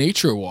going on a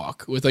nature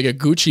walk with like a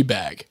Gucci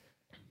bag.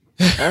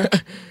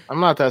 I'm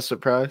not that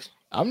surprised.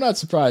 I'm not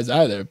surprised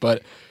either.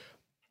 But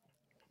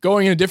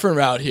going in a different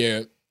route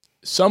here,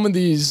 some of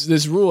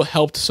this rule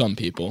helped some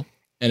people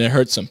and it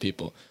hurt some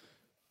people.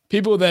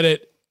 People that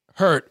it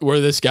hurt were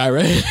this guy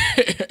right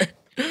here.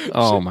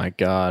 Oh my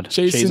God.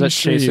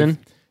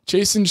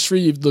 Chasen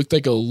Shreve looked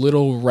like a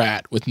little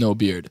rat with no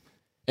beard.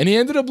 And he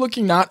ended up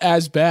looking not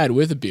as bad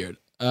with a beard.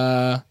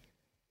 There.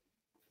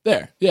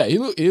 Yeah, he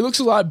looks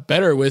a lot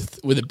better with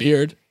a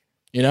beard,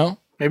 you know?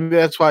 Maybe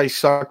that's why he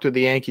sucked with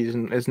the Yankees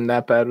and isn't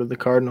that bad with the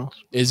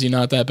Cardinals. Is he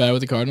not that bad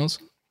with the Cardinals?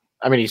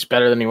 I mean, he's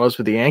better than he was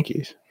with the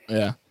Yankees.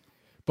 Yeah.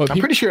 But I'm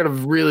pretty sure he had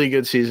a really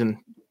good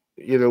season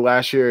either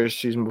last year or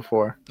season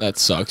before. That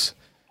sucks.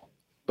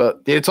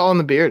 But it's all in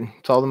the beard.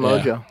 It's all the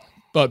mojo. Yeah.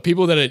 But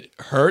people that it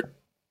hurt,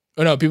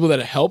 people that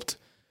it helped,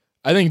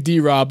 I think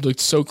D-Rob looked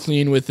so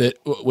clean with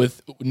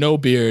no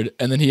beard,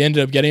 and then he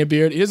ended up getting a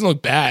beard. He doesn't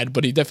look bad,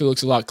 but he definitely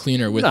looks a lot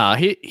cleaner with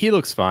it. He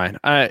looks fine.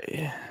 I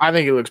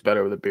think he looks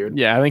better with a beard.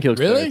 Yeah, I think he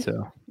looks really? better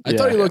too. I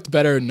thought he looked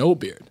better no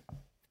beard.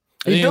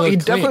 He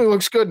definitely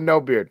looks good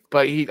no beard,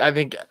 but I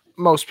think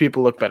most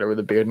people look better with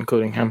a beard,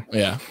 including him.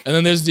 Yeah. And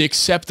then there's the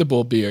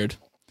acceptable beard.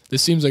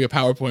 This seems like a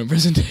PowerPoint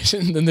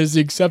presentation. Then there's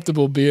the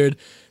acceptable beard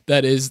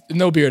that is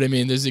no beard. I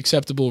mean, there's the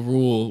acceptable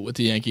rule with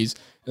the Yankees,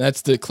 and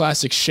that's the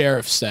classic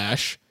sheriff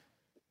stash.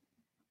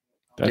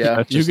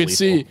 That's you could lethal.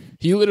 see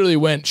he literally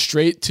went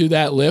straight to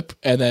that lip,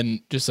 and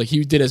then just like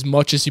he did as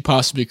much as he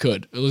possibly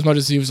could, as much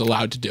as he was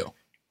allowed to do.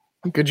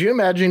 Could you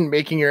imagine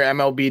making your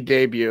MLB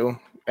debut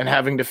and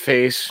having to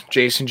face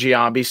Jason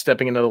Giambi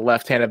stepping into the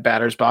left-handed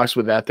batter's box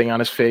with that thing on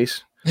his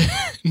face?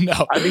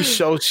 No, I'd be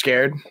so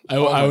scared. I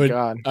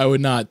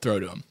would not throw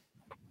to him.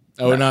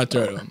 I would not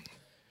throw to him.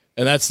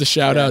 And that's the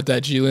shout out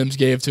that G Limbs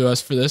gave to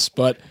us for this.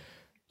 But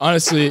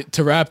honestly,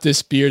 to wrap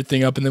this beard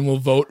thing up, and then we'll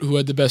vote who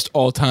had the best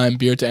all-time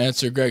beard to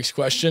answer Greg's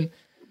question.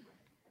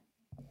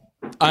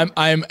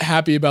 I'm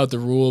happy about the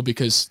rule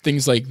because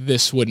things like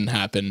this wouldn't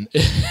happen.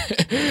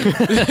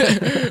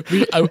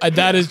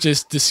 That is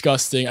just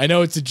disgusting. I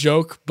know it's a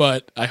joke,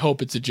 but I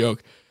hope it's a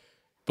joke.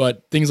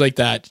 But things like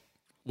that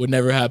would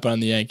never happen on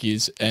the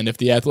Yankees. And if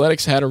the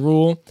Athletics had a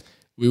rule,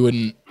 we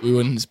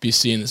wouldn't be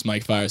seeing this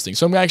Mike Fiers thing.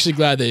 So I'm actually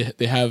glad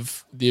they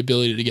have the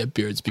ability to get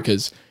beards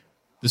because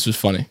this was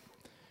funny.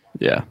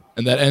 Yeah.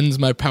 And that ends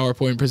my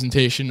PowerPoint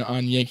presentation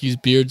on Yankees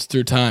beards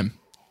through time.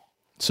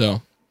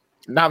 So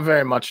not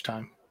very much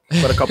time,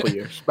 but a couple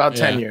years, about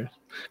 10 years.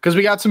 Because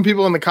we got some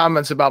people in the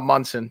comments about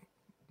Munson.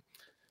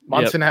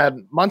 Munson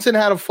had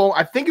a full.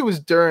 I think it was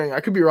during. I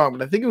could be wrong,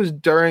 but I think it was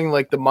during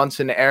like the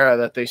Munson era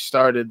that they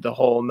started the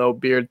whole no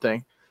beard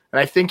thing. And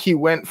I think he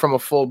went from a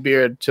full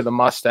beard to the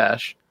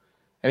mustache,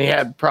 and he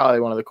had probably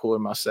one of the cooler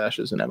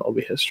mustaches in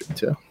MLB history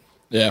too.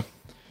 Yeah.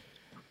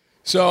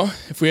 So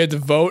if we had to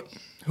vote,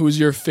 who's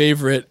your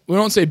favorite? We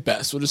don't say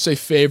best. We'll just say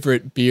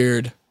favorite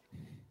beard.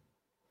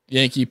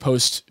 Yankee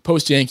post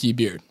Yankee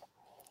beard.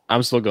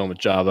 I'm still going with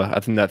Java. I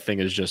think that thing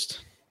is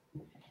just.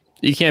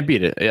 You can't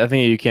beat it. I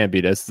think you can't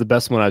beat it. It's the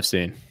best one I've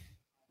seen.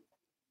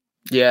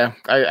 Yeah,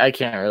 I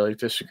can't really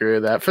disagree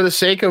with that. For the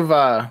sake of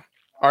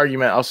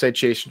argument, I'll say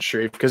Chasen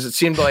Shreve because it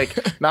seemed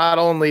like not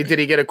only did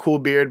he get a cool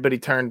beard, but he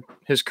turned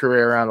his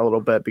career around a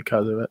little bit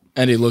because of it.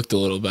 And he looked a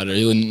little better.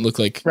 He didn't look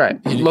like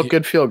He looked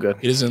good, feel good.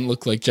 He doesn't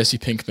look like Jesse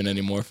Pinkman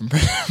anymore from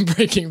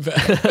Breaking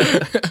Bad.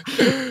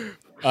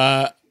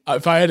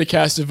 If I had to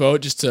cast a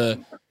vote just to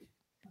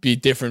be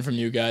different from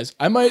you guys,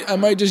 I might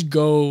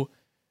go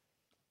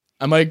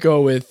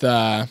with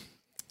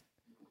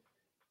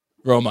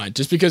Romine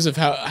just because of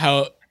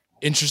how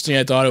interesting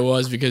I thought it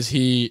was because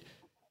he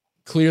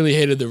clearly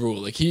hated the rule.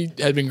 Like he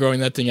had been growing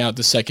that thing out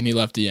the second he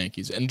left the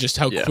Yankees and just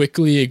how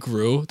quickly it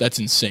grew. That's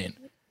insane.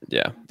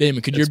 Yeah.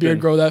 Damon, could your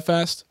beard grow that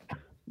fast?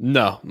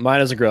 No, mine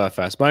doesn't grow that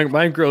fast.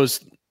 Mine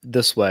grows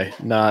this way,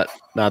 not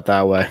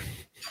that way.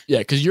 Yeah,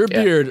 because your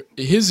beard,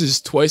 his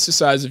is twice the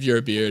size of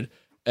your beard,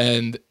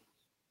 and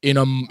in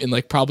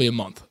like probably a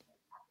month.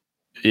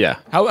 Yeah.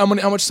 How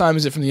much time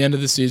is it from the end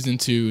of the season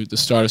to the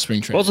start of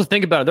spring training? Also,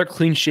 think about it. They're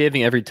clean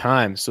shaving every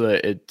time, so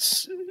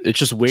it's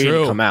just waiting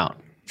to come out.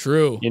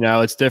 True.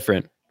 It's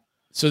different.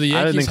 So the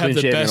Yankees have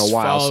the best in a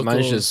while, follicles. so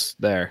mine's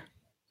just there.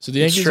 So the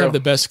Yankees have the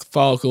best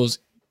follicles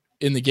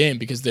in the game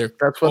because they're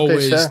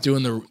always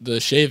doing the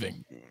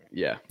shaving.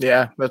 Yeah.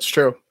 Yeah, that's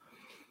true.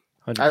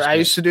 I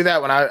used to do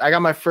that when I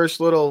got my first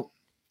little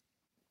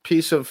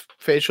piece of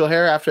facial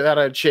hair. After that,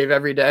 I'd shave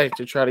every day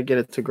to try to get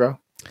it to grow.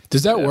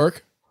 Does that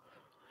work?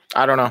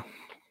 I don't know.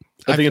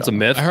 I think it's a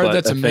myth. I heard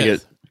that's a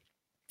myth.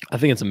 I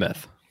think it's a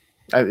myth.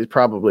 It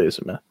probably is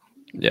a myth.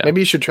 Yeah.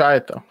 Maybe you should try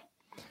it, though.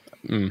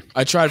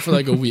 I tried for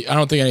like a week. I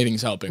don't think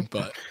anything's helping,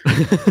 but.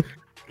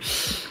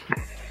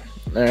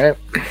 All right.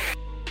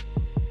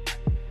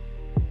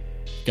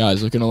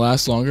 Guys, looking to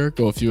last longer?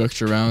 Go a few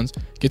extra rounds?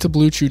 Get to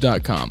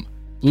BlueChew.com.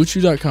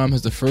 BlueChew.com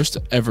has the first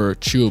ever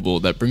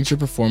chewable that brings your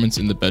performance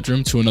in the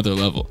bedroom to another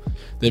level.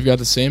 They've got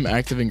the same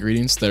active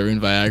ingredients that are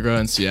in Viagra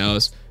and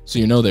Cialis, so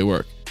you know they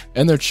work.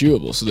 And they're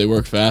chewable, so they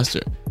work faster.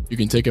 You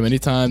can take them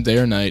anytime, day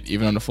or night,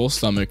 even on a full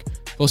stomach.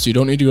 Plus, you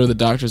don't need to go to the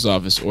doctor's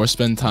office or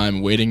spend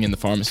time waiting in the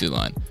pharmacy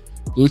line.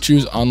 Blue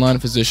Chew's online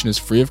physician is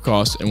free of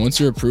cost, and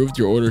once you're approved,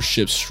 your order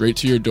ships straight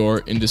to your door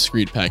in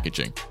discreet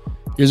packaging.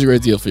 Here's a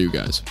great deal for you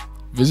guys.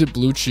 Visit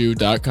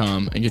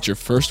BlueChew.com and get your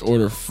first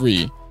order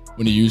free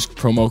when you use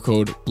promo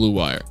code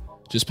BlueWire.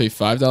 Just pay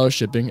 $5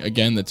 shipping.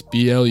 Again, that's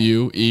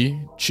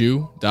BLUE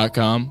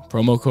Chew.com,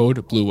 promo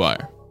code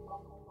BlueWire.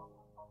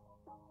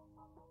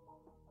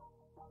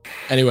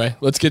 Anyway,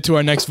 let's get to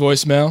our next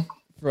voicemail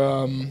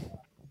from...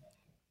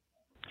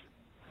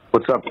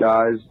 What's up,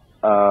 guys?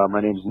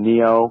 My name's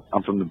Neo.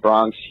 I'm from the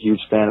Bronx. Huge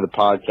fan of the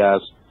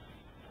podcast.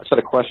 I just had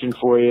a question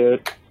for you.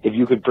 If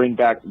you could bring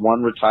back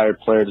one retired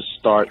player to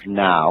start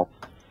now,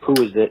 who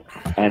is it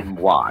and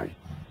why?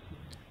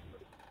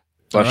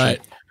 All right.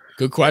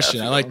 Good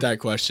question. I like that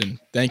question.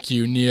 Thank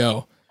you,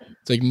 Neo.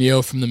 It's like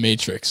Neo from the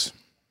Matrix.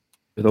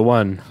 You're the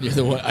one. You're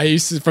the one. I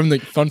used to, from the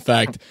fun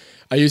fact,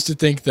 I used to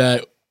think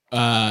that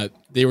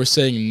they were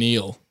saying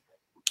Neil,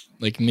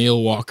 like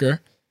Neil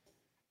Walker.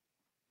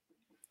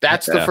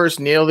 That's the first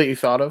Neil that you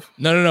thought of?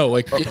 No.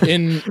 Like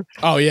in,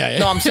 oh yeah.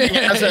 No, I'm saying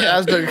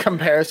as the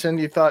comparison,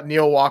 you thought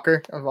Neil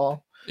Walker of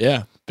all.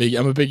 Yeah.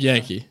 I'm a big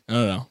Yankee. I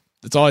don't know.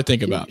 That's all I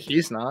think about.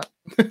 He's not.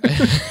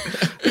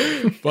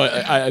 But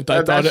I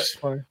thought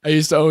I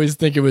used to always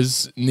think it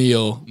was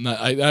Neil.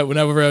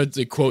 Whenever I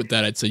would quote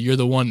that, I'd say, "You're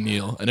the one,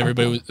 Neil," and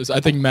everybody was. I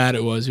think Matt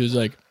it was. He was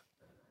like,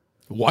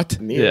 "What?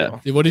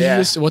 Neil? Yeah. What did you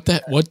just? What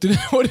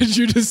did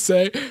you just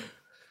say?"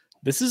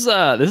 This is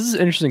an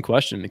interesting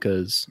question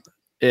because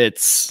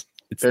it's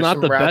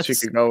not the best. You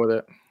could go with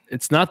it.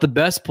 It's not the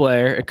best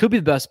player. It could be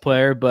the best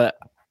player, but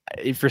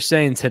if you're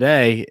saying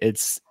today,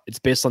 it's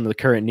based on the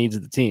current needs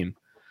of the team.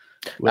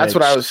 That's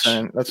what I was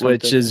saying.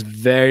 Which is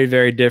very,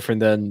 very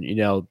different than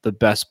the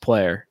best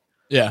player.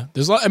 Yeah,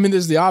 there's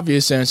the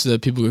obvious answer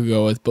that people could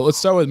go with, but let's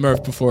start with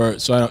Murph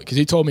because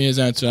he told me his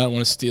answer. I don't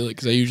want to steal it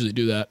because I usually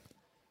do that.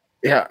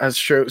 Yeah, that's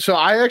true. So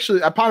I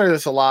pondered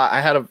this a lot.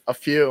 I had a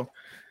few,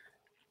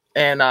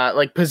 and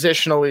like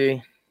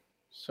positionally,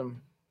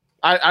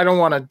 I don't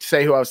want to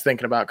say who I was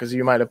thinking about because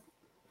you might have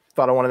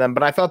thought of one of them,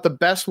 but I thought the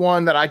best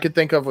one that I could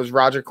think of was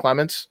Roger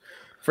Clemens.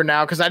 For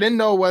now, because I didn't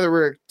know whether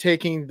we're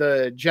taking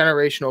the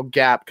generational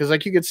gap. Because,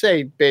 like, you could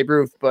say Babe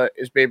Ruth, but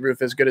is Babe Ruth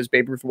as good as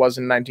Babe Ruth was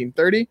in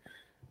 1930?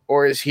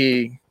 Or is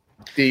he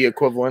the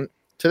equivalent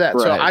to that?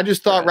 Right. So I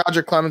just thought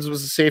Roger Clemens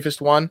was the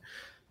safest one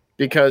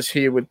because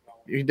he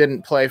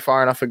didn't play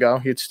far enough ago.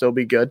 He'd still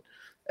be good.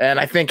 And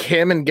I think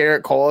him and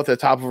Garrett Cole at the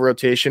top of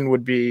rotation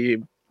would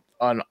be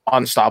an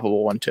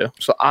unstoppable one, too.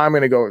 So I'm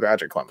going to go with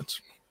Roger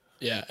Clemens.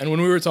 Yeah, and when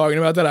we were talking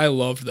about that, I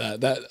loved that.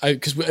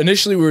 Because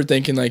initially we were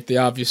thinking like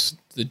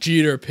the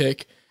Jeter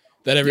pick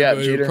that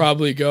everybody would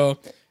probably go,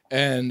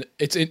 and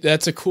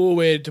that's a cool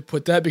way to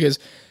put that because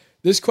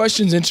this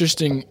question's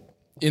interesting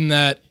in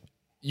that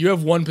you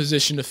have one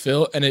position to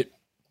fill, and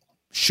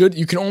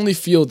you can only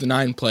field the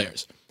 9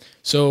 players.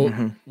 So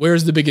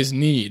where's the biggest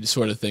need,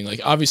 sort of thing?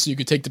 Like obviously you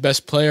could take the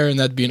best player, and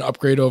that'd be an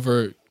upgrade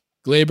over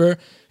Glaber.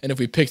 And if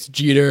we picked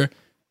Jeter,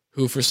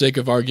 who for sake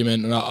of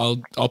argument, and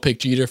I'll pick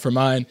Jeter for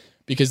mine.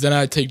 Because then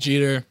I'd take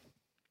Jeter,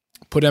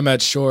 put him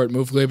at short,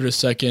 move Glaber to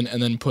second,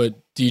 and then put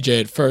DJ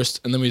at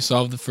first, and then we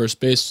solve the first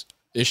base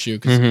issue.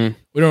 Because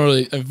we don't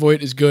really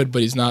Voit is good,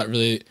 but he's not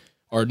really,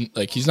 or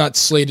like he's not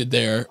slated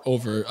there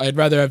over. I'd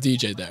rather have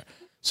DJ there.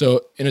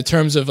 So in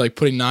terms of like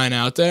putting 9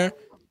 out there,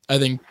 I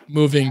think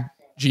moving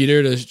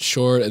Jeter to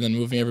short and then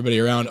moving everybody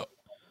around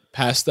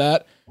past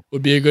that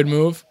would be a good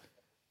move.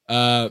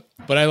 But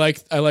I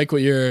like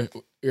what your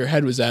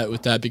head was at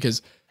with that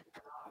because.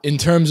 In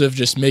terms of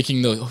just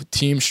making the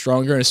team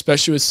stronger, and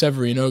especially with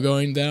Severino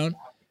going down,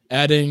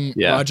 adding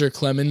Roger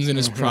Clemens in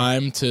his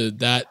prime to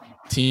that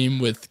team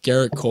with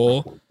Garrett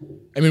Cole.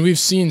 I mean, we've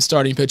seen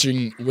starting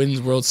pitching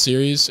wins World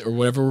Series or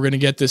whatever we're going to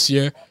get this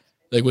year,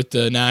 like with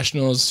the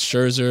Nationals,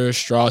 Scherzer,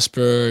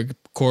 Strasburg,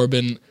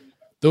 Corbin.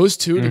 Those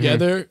two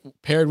together,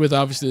 paired with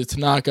obviously the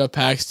Tanaka,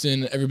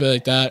 Paxton, everybody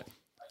like that,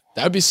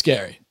 that would be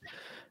scary.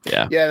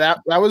 Yeah,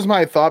 that was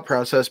my thought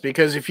process,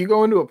 because if you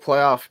go into a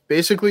playoff,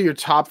 basically your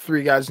top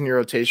 3 guys in your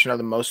rotation are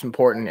the most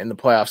important in the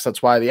playoffs.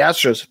 That's why the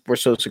Astros were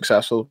so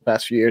successful the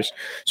past few years.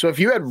 So if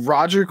you had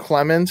Roger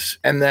Clemens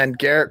and then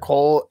Garrett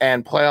Cole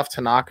and playoff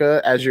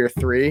Tanaka as your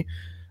 3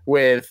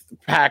 with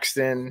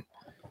Paxton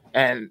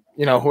and,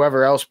 you know,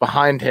 whoever else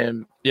behind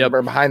him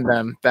or behind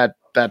them,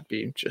 that'd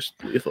be just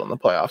lethal in the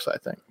playoffs, I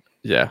think.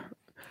 Yeah.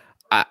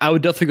 I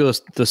would definitely go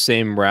the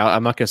same route.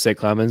 I'm not going to say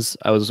Clemens.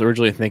 I was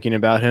originally thinking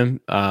about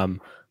him,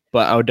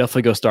 but I would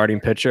definitely go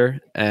starting pitcher.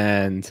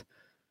 And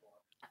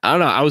I don't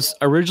know. I was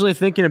originally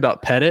thinking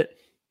about Pettit.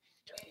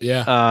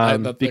 Yeah.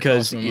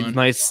 Because it's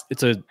nice.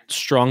 It's a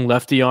strong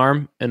lefty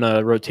arm in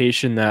a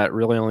rotation that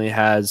really only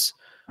has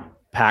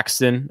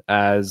Paxton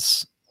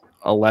as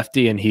a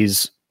lefty, and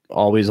he's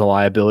always a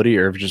liability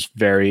or just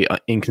very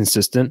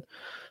inconsistent.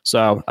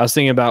 So I was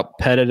thinking about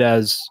Pettit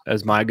as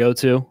my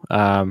go-to.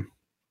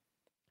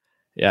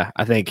 Yeah,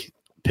 I think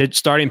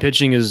starting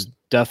pitching is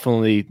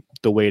definitely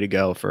the way to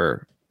go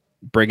for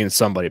bringing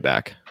somebody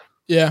back.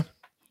 Yeah,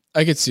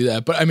 I could see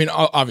that. But I mean,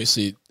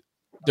 obviously,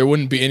 there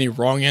wouldn't be any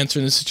wrong answer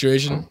in this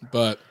situation.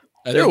 But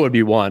there would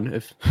be one.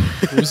 If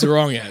who's the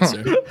wrong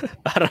answer?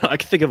 I don't know. I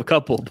can think of a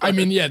couple. But. I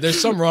mean, yeah, there's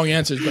some wrong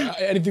answers,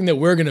 but anything that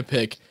we're gonna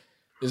pick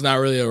is not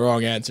really a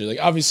wrong answer. Like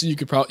obviously, you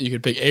could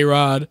pick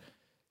A-Rod.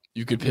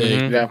 You could pick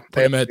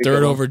put him at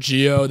third over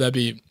Gio. That'd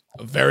be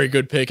a very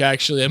good pick,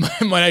 actually.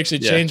 I might actually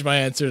change my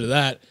answer to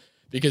that,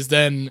 because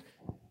then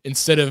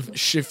instead of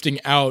shifting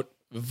out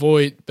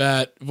Voigt's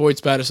bat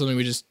or something,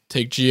 we just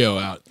take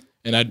Gio out.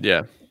 And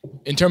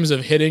in terms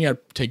of hitting, I'd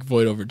take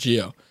Voigt over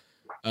Gio.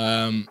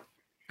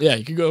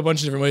 You could go a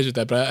bunch of different ways with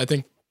that, but I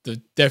think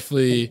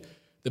definitely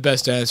the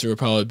best answer would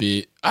probably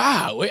be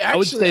I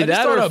would say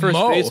that or first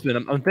baseman.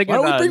 I'm thinking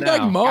Why don't we bring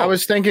back Mo? I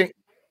was thinking.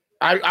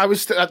 I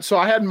was so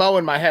I had Mo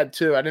in my head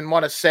too. I didn't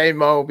want to say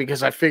Mo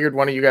because I figured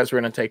one of you guys were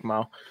going to take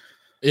Mo.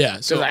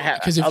 Yeah, so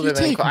because if you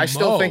take I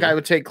still think I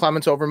would take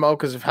Clemens over Mo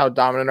because of how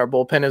dominant our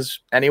bullpen is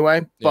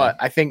anyway. But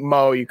I think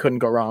Mo you couldn't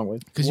go wrong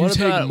with. Because you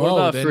take Mo,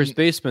 what about first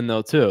baseman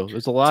though too?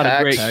 There's a lot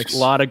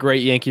of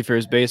great Yankee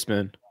first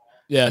baseman.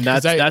 Yeah, and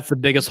that's the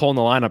biggest hole in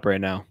the lineup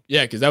right now.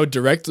 Yeah, because that would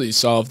directly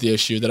solve the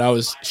issue that I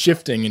was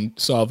shifting and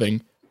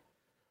solving.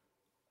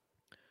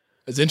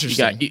 It's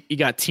interesting. You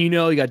got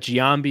Tino, you got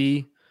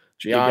Giambi.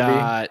 You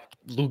got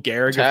Lou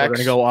Gehrig, if we're going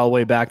to go all the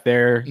way back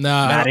there.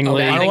 Nah,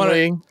 Mattingly. I don't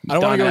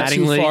want to go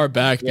too far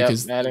back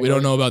because Mattingly. We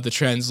don't know about the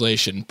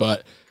translation.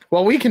 But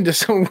we can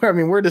just. I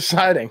mean, we're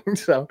deciding.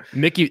 So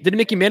did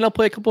Mickey Mantle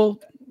play a couple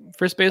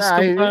first base?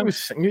 He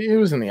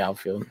was in the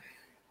outfield.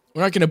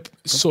 We're not going to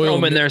soil throw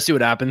him in there, see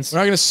what happens. We're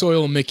not going to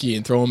soil Mickey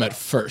and throw him at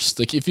first.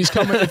 Like if he's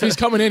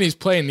coming in, he's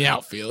playing the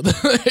outfield.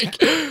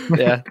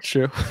 Yeah,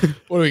 true.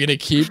 What are we going to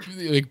keep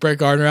like Brett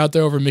Gardner out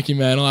there over Mickey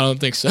Mantle? I don't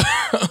think so.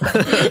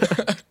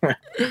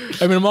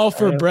 I mean, I'm all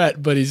for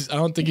Brett, but I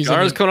don't think he's.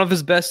 Gardner's coming off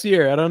his best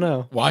year. I don't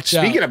know. Watch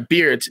out. Speaking of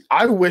beards,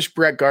 I wish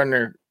Brett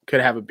Gardner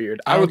could have a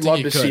beard. I would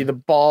love to see the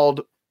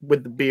bald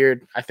with the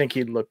beard. I think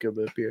he'd look good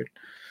with a beard.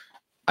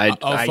 I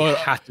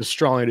have to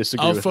strongly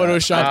disagree. I'll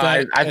Photoshop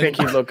that. I think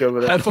he'd look good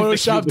with it. I'll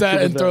Photoshop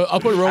that and throw. I'll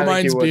put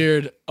Romine's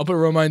beard. I'll put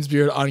Romine's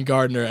beard on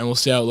Gardner, and we'll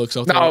see how it looks.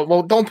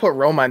 Don't put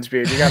Romine's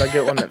beard. You gotta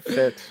get one that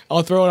fits.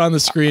 I'll throw it on the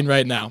screen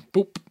right now.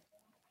 Boop.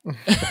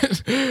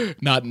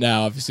 Not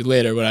now, obviously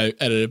later when I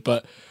edit it,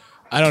 but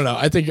I don't know.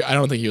 I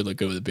don't think he would look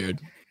good with a beard.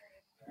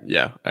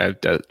 Yeah, I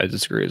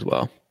disagree as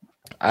well.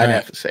 I'd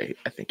have to say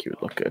I think he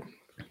would look good.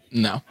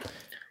 No.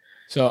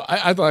 So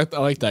I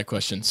like that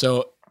question.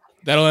 So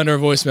that'll end our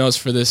voicemails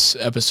for this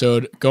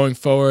episode. Going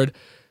forward,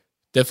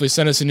 definitely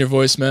send us in your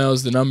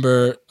voicemails. The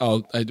number,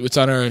 it's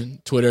on our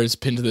Twitter. It's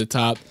pinned to the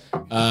top.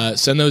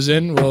 Send those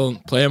in. We'll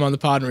play them on the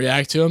pod and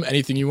react to them.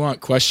 Anything you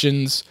want,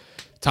 questions,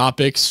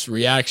 topics,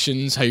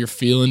 reactions, how you're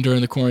feeling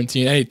during the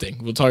quarantine, anything.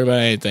 We'll talk about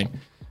anything.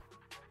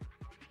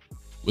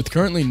 With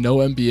currently no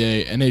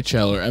NBA,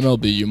 NHL, or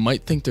MLB, you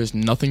might think there's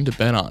nothing to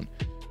bet on.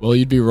 Well,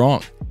 you'd be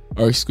wrong.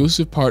 Our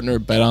exclusive partner,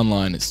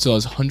 BetOnline, still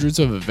has hundreds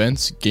of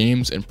events,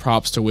 games, and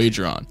props to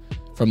wager on.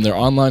 From their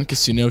online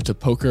casino to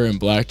poker and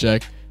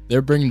blackjack,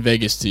 they're bringing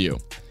Vegas to you.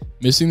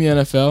 Missing the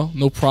NFL?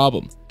 No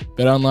problem.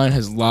 BetOnline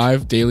has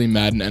live daily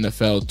Madden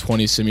NFL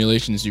 20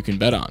 simulations you can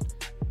bet on.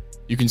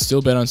 You can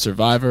still bet on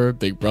Survivor,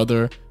 Big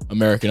Brother,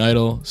 American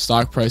Idol,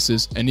 stock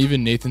prices, and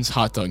even Nathan's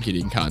hot dog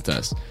eating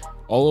contest.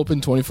 All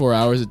open 24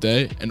 hours a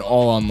day and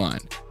all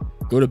online.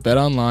 Go to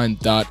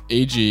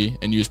betonline.ag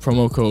and use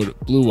promo code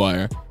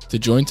BLUEWIRE to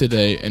join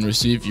today and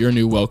receive your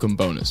new welcome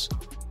bonus.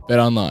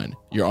 BetOnline,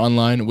 your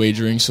online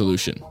wagering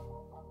solution.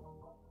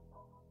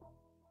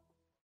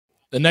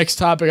 The next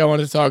topic I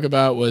wanted to talk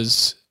about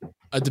was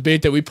a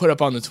debate that we put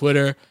up on the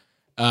Twitter.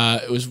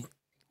 It was,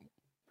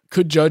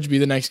 could Judge be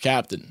the next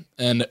captain?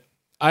 And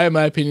I have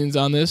my opinions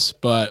on this,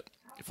 but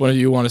if one of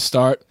you want to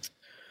start.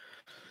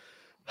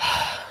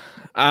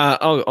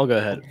 I'll go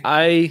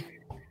ahead.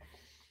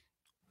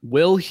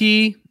 Will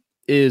he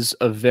is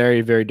a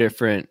very, very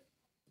different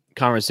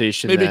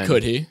conversation. Maybe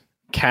could he?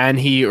 Can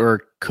he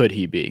or could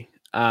he be?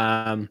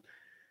 You're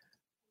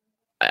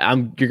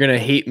gonna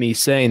hate me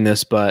saying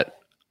this, but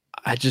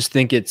I just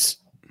think it's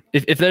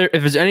if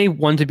there's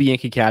anyone to be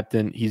Yankee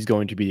captain, he's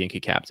going to be the Yankee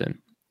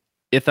captain.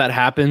 If that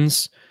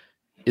happens,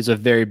 is a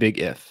very big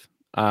if.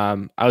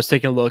 I was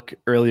taking a look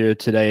earlier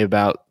today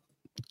about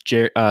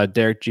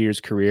Derek Jeter's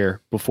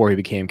career before he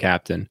became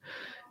captain,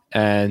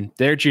 and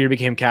Derek Jeter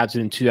became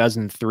captain in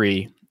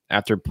 2003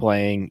 after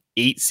playing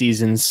 8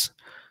 seasons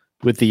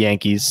with the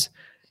Yankees,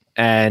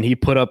 and he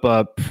put up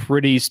a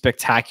pretty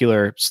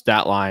spectacular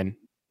stat line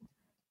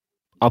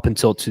up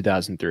until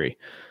 2003.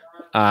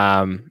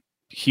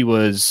 He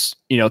was,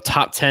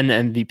 top 10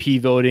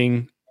 MVP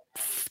voting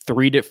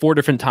 4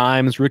 different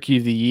times, Rookie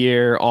of the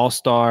Year,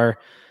 All-Star.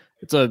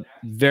 It's a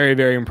very,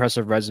 very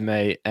impressive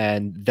resume,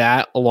 and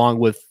that, along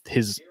with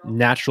his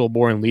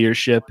natural-born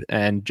leadership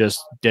and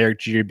just Derek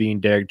Jeter being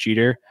Derek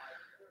Jeter,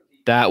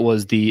 that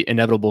was the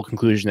inevitable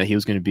conclusion that he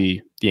was going to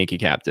be the Yankee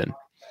captain.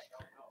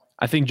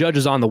 I think Judge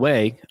is on the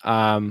way.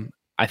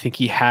 I think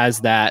he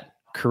has that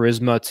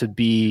charisma to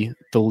be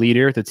the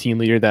leader, the team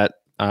leader that,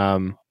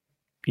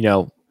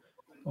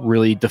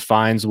 really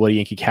defines what a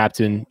Yankee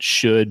captain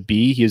should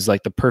be. He's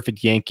like the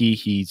perfect Yankee.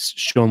 He's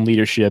shown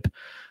leadership.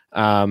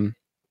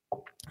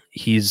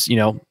 He's,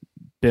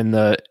 been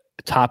the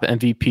top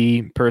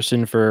MVP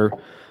person for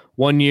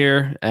 1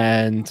 year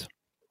and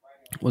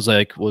was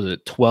it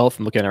 12th?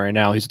 I'm looking at it right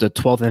now. He's the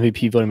 12th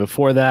MVP voting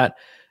before that.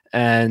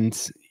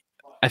 And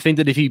I think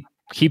that if he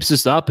keeps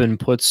this up and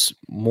puts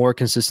more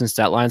consistent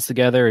stat lines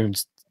together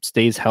and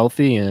stays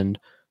healthy and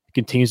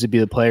continues to be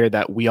the player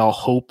that we all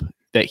hope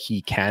that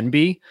he can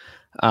be,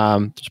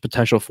 there's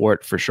potential for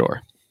it for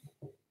sure.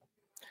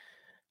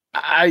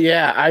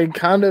 I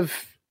kind of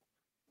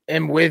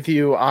am with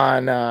you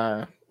on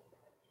the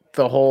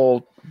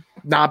whole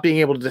not being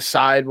able to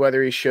decide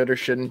whether he should or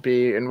shouldn't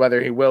be and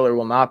whether he will or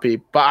will not be.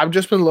 But I've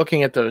just been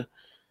looking at the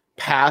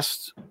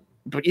past,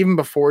 but even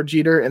before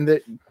Jeter, and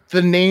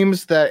the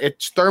names that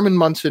it's Thurman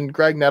Munson,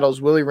 Greg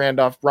Nettles, Willie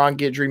Randolph, Ron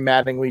Guidry,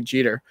 Mattingly,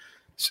 Jeter.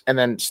 And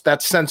then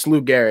that's since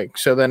Lou Gehrig.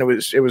 So then it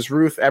was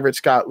Ruth, Everett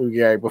Scott, Lou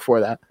Gehrig before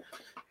that.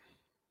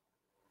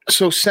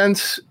 So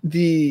since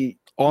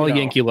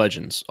Yankee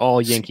legends. So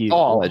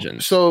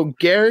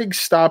Gehrig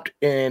stopped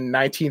in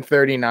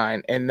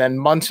 1939, and then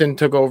Munson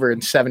took over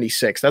in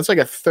 76. That's like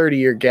a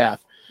 30-year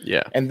gap.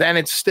 Yeah. And then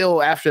it's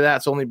still, after that,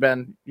 it's only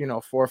been,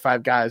 4 or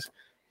 5 guys.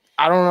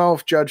 I don't know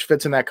if Judge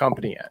fits in that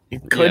company yet.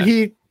 Could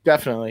he?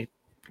 Definitely.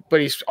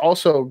 But he's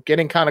also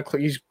getting kind of,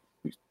 he's,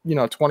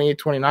 28,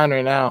 29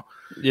 right now.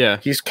 Yeah.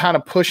 He's kind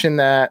of pushing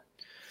that.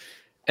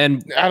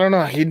 And I don't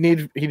know. He'd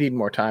need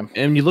more time.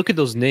 And you look at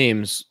those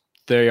names,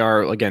 they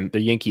are, again, the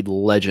Yankee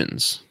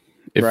legends.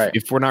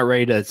 If we're not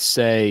ready to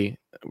say,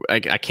 I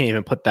can't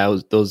even put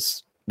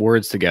those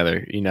words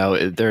together.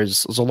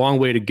 There's a long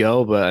way to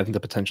go, but I think the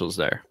potential is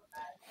there.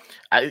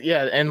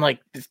 And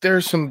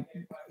there's some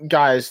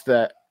guys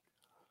that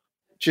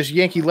just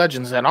Yankee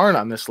legends that aren't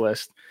on this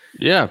list.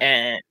 Yeah,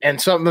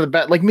 and some of the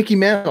best, like Mickey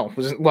Mantle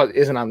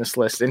isn't on this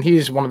list, and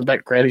he's one of the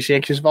greatest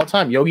Yankees of all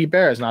time. Yogi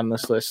Berra is not on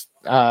this list.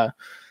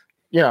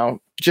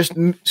 Just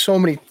so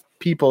many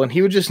people, and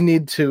he would just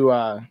need to.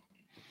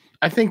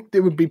 I think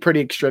it would be pretty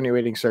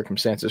extenuating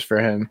circumstances for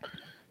him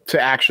to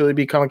actually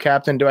become a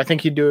captain. Do I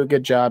think he'd do a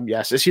good job?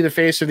 Yes. Is he the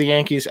face of the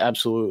Yankees?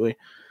 Absolutely.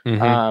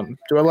 Mm-hmm.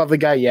 Do I love the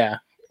guy? Yeah.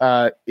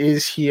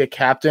 Is he a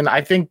captain?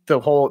 I think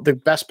the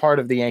best part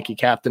of the Yankee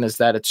captain is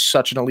that it's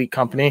such an elite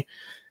company.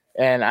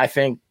 And I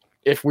think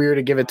if we were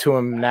to give it to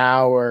him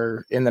now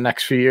or in the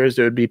next few years,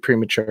 it would be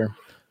premature.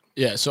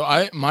 Yeah.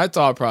 So my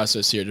thought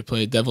process here, to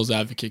play devil's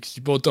advocate, because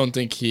you both don't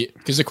think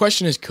because the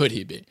question is, could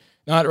he be?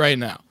 Not right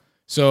now.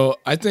 So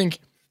I think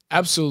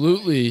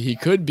absolutely he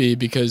could be,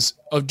 because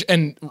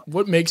and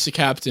what makes a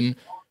captain,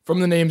 from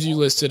the names you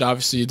listed,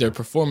 obviously their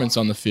performance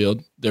on the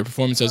field, their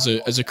performance as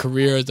a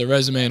career, their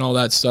resume and all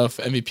that stuff,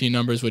 MVP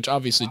numbers, which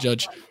obviously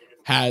Judge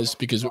has,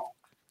 because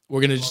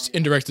we're going to just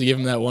indirectly give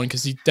him that one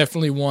because he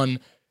definitely won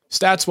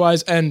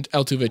stats-wise, and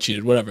Altuve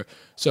cheated, whatever.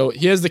 So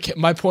he has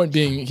my point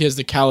being, he has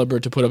the caliber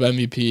to put up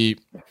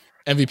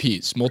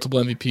MVPs,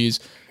 multiple MVPs.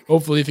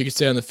 Hopefully if he could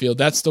stay on the field.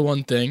 That's the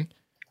one thing.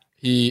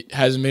 He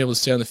hasn't been able to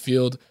stay on the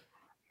field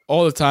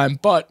all the time,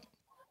 but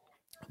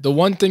the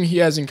one thing he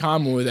has in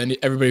common with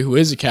everybody who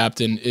is a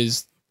captain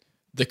is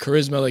the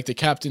charisma, like the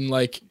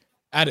captain-like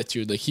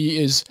attitude. Like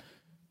he has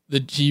the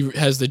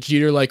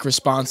Jeter-like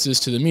responses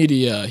to the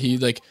media. He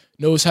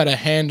knows how to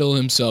handle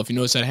himself. He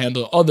knows how to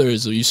handle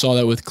others. You saw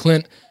that with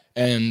Clint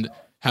and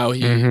how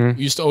he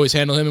used to always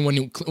handle him.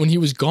 And when he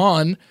was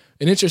gone,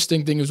 an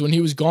interesting thing is when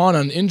he was gone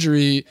on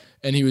injury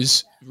and he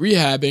was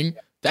rehabbing,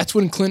 that's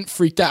when Clint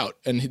freaked out.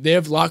 And they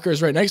have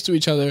lockers right next to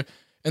each other.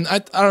 And I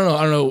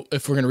don't know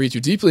if we're going to read too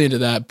deeply into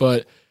that,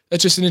 but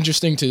that's just an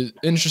interesting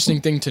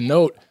thing to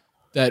note,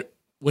 that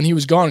when he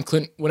was gone,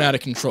 Clint went out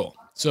of control.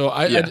 So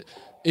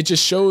it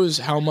just shows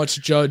how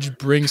much Judge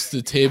brings to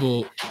the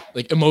table,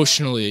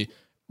 emotionally,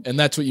 and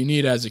that's what you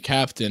need as a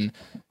captain.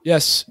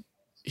 Yes,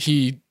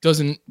 he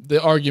doesn't. The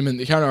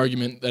counter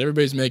argument that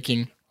everybody's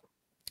making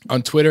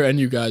on Twitter and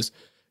you guys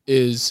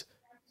is,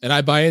 and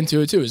I buy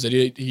into it too, is that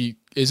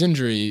his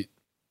injury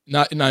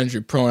not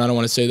injury prone. I don't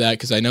want to say that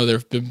because I know there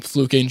have been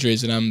fluke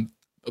injuries, and I'm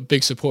a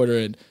big supporter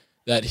in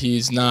that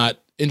he's not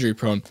injury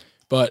prone.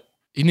 But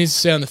he needs to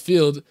stay on the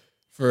field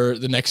for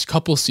the next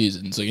couple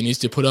seasons. Like he needs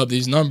to put up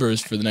these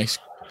numbers for the next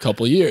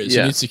couple years.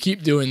 He needs to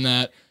keep doing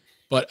that.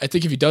 But I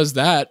think if he does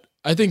that,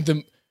 I think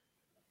the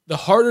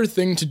harder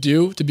thing to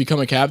do to become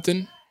a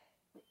captain,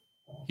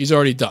 he's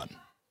already done.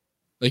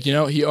 Like,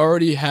 he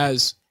already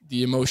has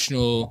the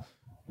emotional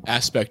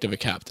aspect of a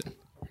captain.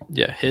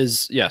 Yeah,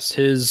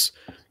 his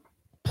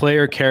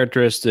player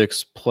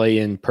characteristics play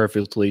in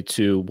perfectly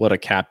to what a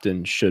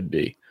captain should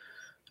be.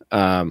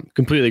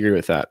 Completely agree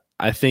with that.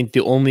 I think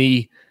the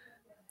only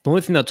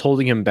thing that's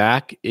holding him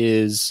back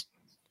is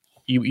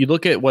you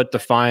look at what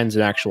defines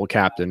an actual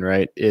captain,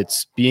 right?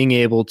 It's being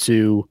able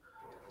to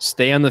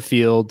stay on the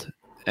field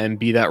and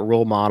be that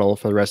role model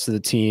for the rest of the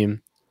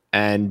team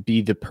and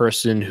be the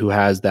person who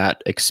has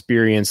that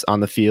experience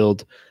on the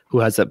field, who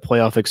has that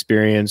playoff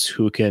experience,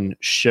 who can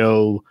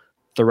show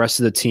the rest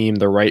of the team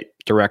the right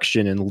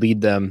direction and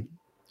lead them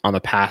on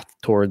the path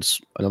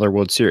towards another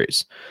World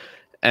Series.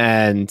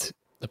 And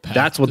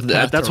that's what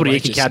a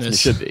Yankee captain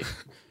should be.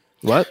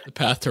 What? The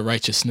path to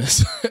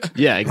righteousness.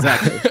 Yeah,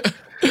 exactly.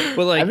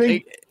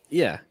 But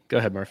go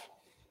ahead, Murph.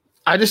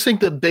 I just think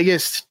the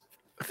biggest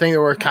thing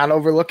that we're kind of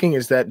overlooking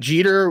is that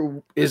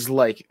Jeter is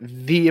like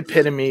the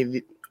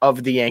epitome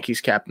of the Yankees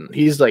captain.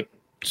 He's like,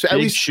 so at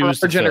least for our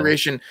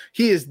generation,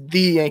 he is the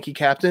Yankee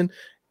captain,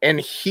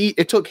 and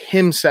it took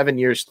him 7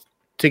 years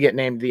to get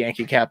named the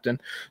Yankee captain.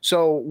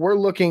 So we're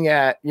looking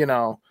at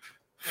 4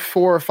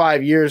 or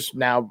 5 years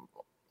now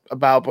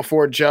about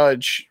before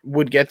Judge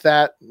would get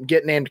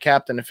named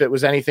captain if it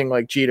was anything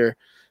like Jeter.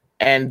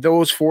 And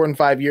those 4 and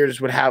 5 years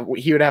he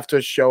would have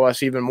to show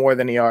us even more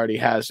than he already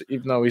has,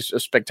 even though he's a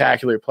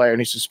spectacular player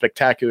and he's a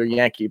spectacular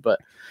Yankee.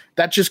 But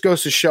that just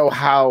goes to show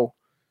how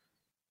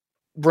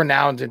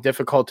renowned and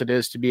difficult it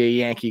is to be a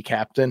Yankee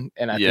captain.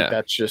 And I think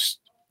that's just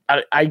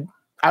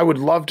I would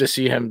love to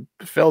see him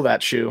fill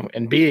that shoe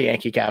and be a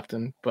Yankee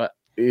captain, but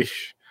it's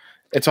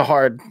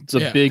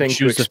a big thing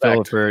shoes to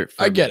fill for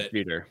I get it.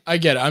 Peter. I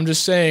get it. I'm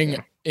just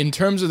saying, in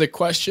terms of the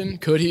question,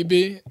 could he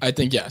be? I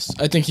think yes.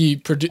 I think he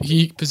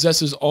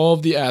possesses all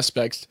of the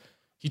aspects.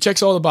 He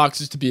checks all the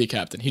boxes to be a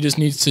captain. He just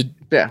needs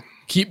to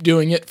keep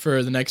doing it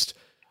for the next,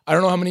 I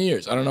don't know how many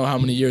years. I don't know how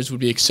many years would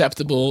be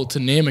acceptable to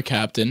name a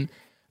captain.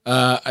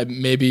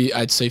 Maybe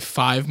I'd say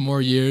 5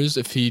 more years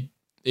if he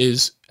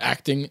is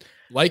acting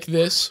like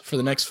this for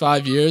the next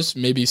 5 years.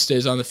 Maybe he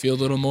stays on the field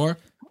a little more.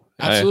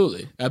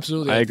 Absolutely.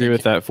 I agree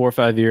with that. 4 or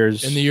 5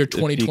 years. In the year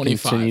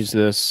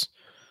 2025.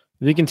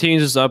 If he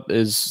continues this up,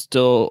 is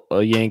still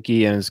a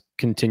Yankee and is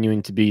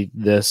continuing to be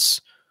this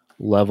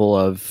level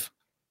of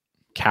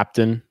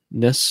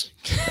captainness.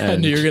 I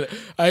knew you were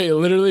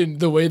gonna.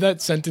 The way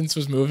that sentence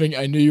was moving,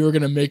 I knew you were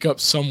gonna make up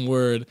some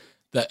word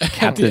that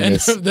at the end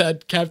of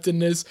that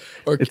captainness.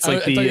 Or it's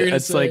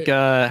like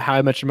How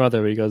I Met Your Mother,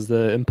 where he goes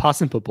the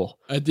impossible.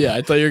 I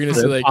thought you were gonna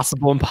say like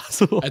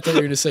impossible. I thought you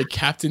were gonna say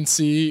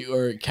captaincy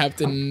or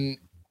captain.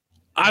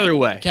 Either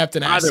way,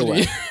 captain. Either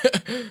way,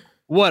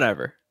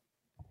 whatever.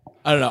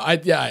 I don't know.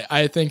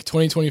 I think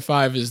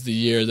 2025 is the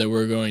year that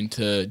we're going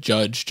to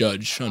judge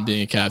on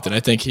being a captain.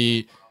 I think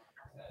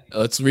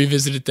let's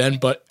revisit it then.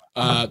 But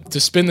to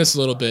spin this a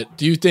little bit,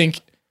 do you think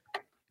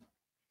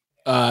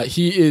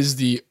he is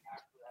the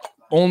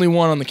only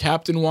one on the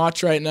captain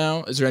watch right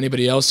now? Is there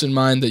anybody else in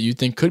mind that you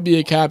think could be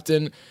a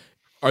captain?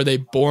 Are they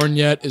born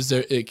yet?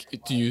 Do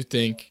you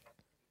think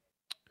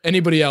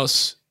anybody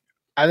else?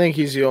 I think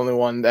he's the only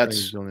one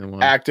that's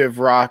active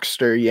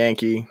rockster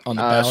Yankee. On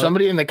the ballot?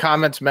 Somebody in the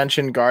comments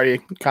mentioned Guardy,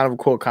 kind of a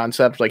cool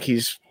concept. Like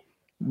he's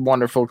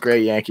wonderful,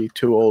 great Yankee.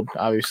 Too old,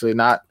 obviously,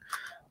 not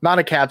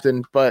a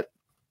captain, but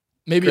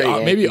maybe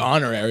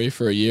honorary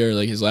for a year,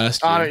 like his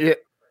last year.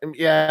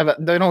 Yeah,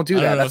 but they don't do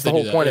that. That's the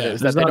whole point of it,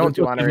 is that they don't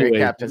do honorary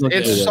captains.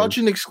 It's such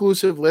an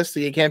exclusive list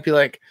that you can't be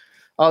like,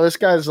 oh, this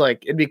guy's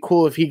like, it'd be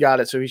cool if he got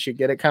it, so he should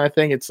get it kind of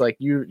thing. It's like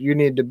you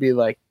need to be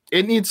like,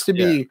 it needs to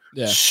be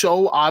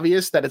so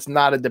obvious that it's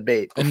not a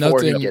debate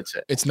before he gets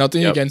it. It's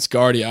nothing against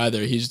Guardy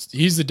either.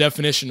 He's the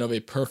definition of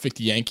a perfect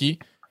Yankee.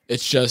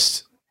 It's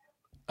just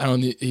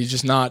he's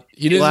just not.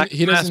 He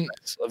doesn't.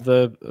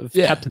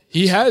 Captain.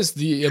 He has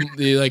the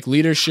like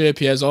leadership.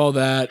 He has all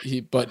that.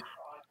 But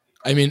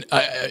I mean,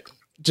 I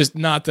just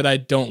not that I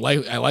don't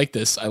like. I like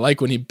this. I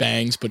like when he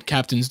bangs, but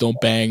captains don't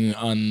bang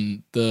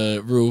on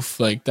the roof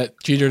like that.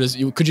 Jeter does.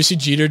 Could you see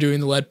Jeter doing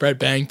the let Brett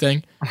bang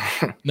thing?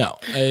 No.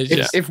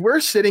 If we're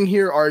sitting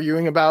here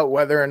arguing about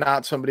whether or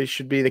not somebody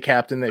should be the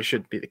captain, they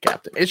should be the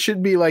captain. It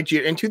should be like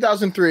Jeter. In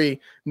 2003,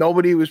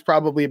 nobody was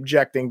probably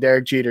objecting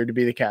Derek Jeter to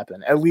be the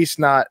captain, at least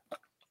not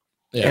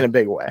in a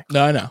big way.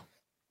 No, I know.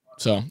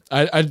 So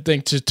I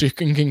think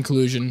in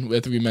conclusion,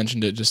 whether we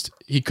mentioned it, just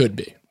he could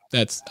be.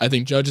 I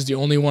think Judge is the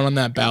only one on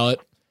that ballot.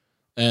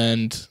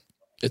 And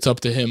it's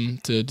up to him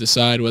to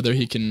decide whether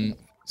he can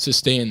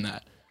sustain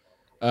that.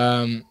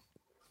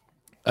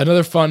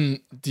 Another fun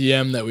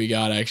DM that we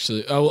got,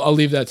 actually. I'll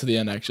leave that to the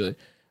end, actually.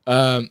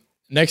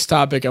 Next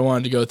topic I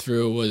wanted to go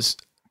through was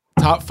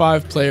top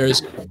 5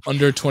 players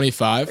under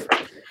 25.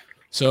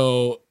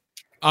 So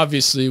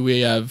obviously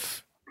we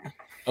have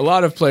a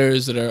lot of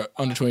players that are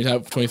under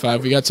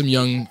 25. We got some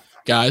young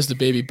guys, the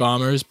baby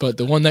bombers, but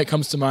the one that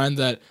comes to mind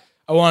that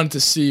I wanted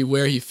to see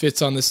where he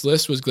fits on this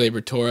list was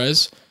Gleyber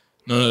Torres,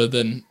 none other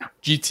than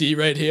GT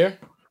right here.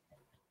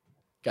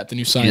 Got the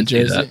new signed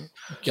jersey.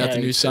 Got the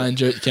new signed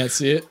jersey. You can't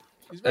see it.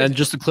 And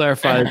just to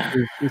clarify,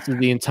 this is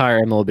the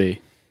entire MLB.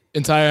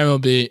 Entire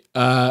MLB.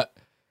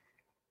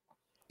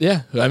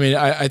 Yeah, I mean,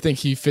 I think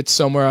he fits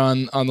somewhere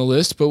on the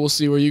list, but we'll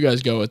see where you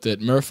guys go with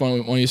it. Murph, why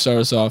don't you start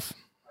us off?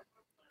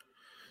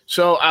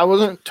 So I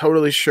wasn't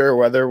totally sure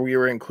whether we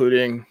were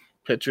including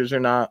pitchers or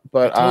not,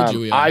 but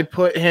I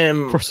put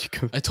him. Of course you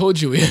could. I told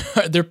you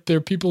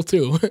they're people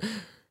too.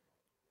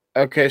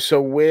 Okay,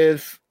 so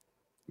with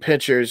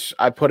pitchers,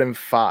 I put him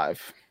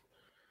 5.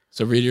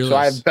 So read your list. So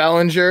I have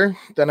Bellinger,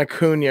 then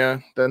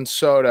Acuna, then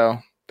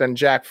Soto, then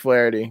Jack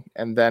Flaherty,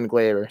 and then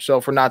Gleyber. So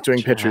if we're not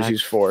doing pitchers,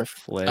 he's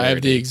 4th. I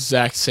have the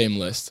exact same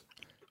list.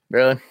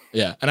 Really?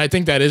 Yeah, and I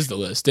think that is the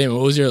list. Damon,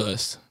 what was your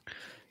list?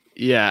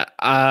 Yeah,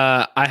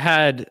 I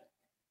had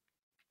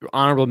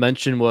honorable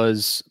mention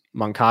was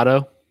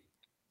Moncada.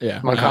 Yeah,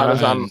 Moncada's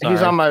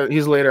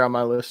he's later on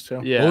my list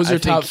too. Yeah, what was your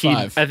top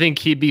 5? I think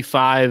he'd be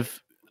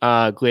 5,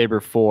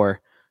 Gleyber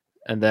 4,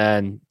 and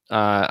then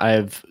I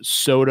have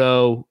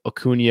Soto,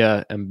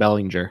 Acuna, and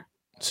Bellinger.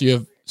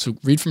 So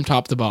read from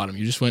top to bottom.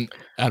 You just went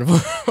out of.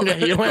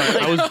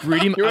 I was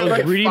reading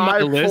my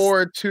list.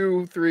 4,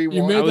 2, 3, 1.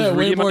 You made I was that way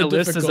reading more my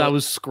list as difficult. I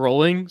was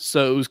scrolling,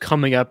 so it was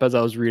coming up as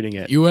I was reading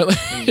it. You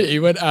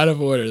went out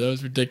of order. That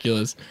was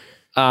ridiculous.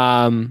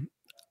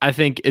 I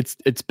think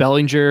it's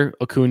Bellinger,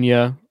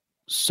 Acuna,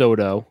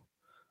 Soto,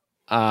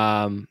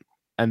 and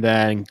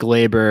then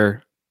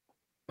Gleyber,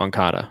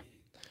 Moncada.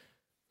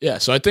 Yeah,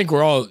 so I think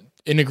we're all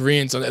in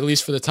agreement on at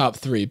least for the top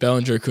 3: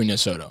 Bellinger, Acuna,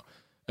 Soto.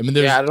 I mean,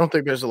 I don't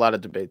think there's a lot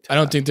of debate. I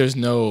don't think there's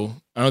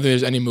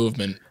any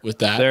movement with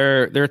that.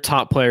 They're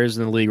top players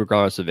in the league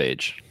regardless of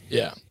age.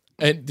 Yeah,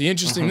 and the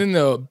interesting thing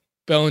though,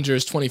 Bellinger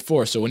is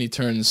 24, so when he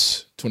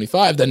turns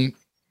 25, then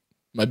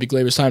might be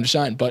Gleyber's time to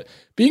shine. But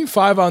being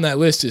 5 on that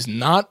list is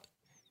not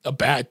a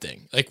bad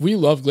thing. Like, we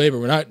love Gleyber.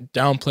 We're not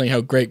downplaying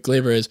how great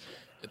Gleyber is.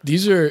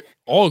 These are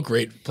all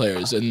great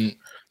players, and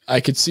I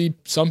could see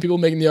some people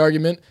making the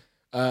argument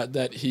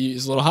that he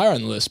is a little higher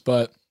on the list.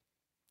 But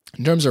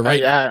in terms of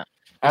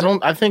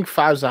I think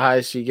 5's the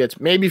highest he gets.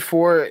 Maybe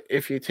 4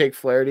 if you take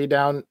Flaherty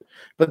down.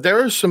 But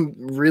there are some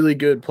really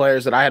good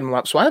players that I had him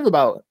up. So I have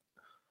about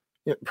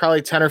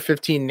probably 10 or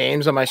 15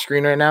 names on my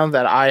screen right now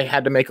that I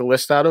had to make a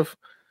list out of.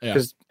 Yeah.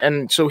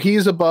 And so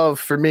he's above,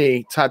 for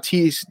me,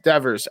 Tatis,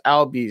 Devers,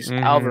 Albies,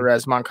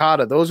 Alvarez,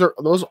 Moncada. Those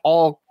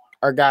all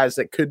are guys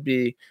that could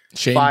be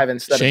 5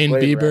 instead Shane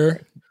of Gleyber.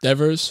 Bieber,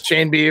 Devers.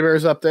 Shane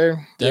Bieber's up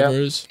there.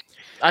 Devers.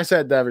 Yeah. I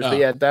said Devers, but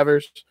yeah,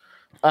 Devers.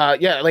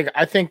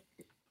 I think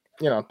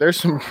there's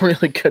some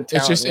really good talent.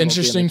 It's just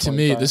interesting to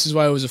me. This is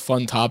why it was a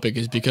fun topic,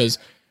 is because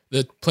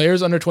the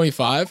players under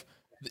 25,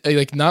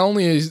 like, not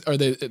only are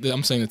they,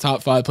 I'm saying the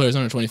top 5 players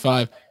under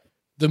 25,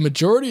 the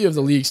majority of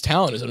the league's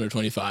talent is under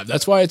 25.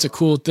 That's why it's a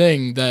cool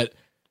thing that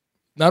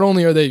not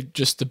only are they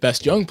just the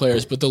best young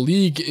players, but the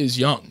league is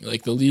young.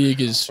 Like, the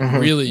league is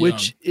really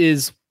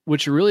young.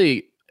 Which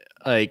really,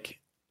 like,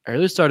 I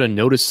really started to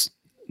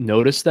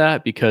notice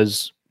that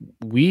because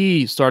when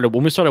we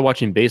started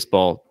watching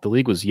baseball, the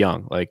league was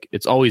young. Like,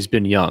 it's always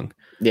been young.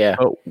 Yeah.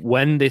 But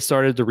when they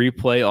started to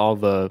replay all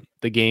the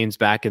games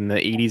back in the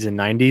 80s and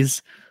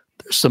 90s,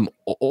 there's some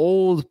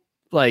old,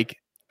 like,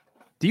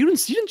 you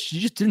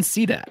just didn't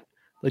see that.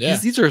 Like,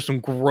 these are some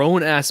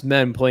grown ass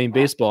men playing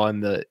baseball in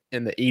the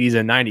 80s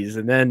and 90s,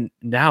 and then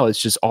now it's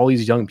just all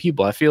these young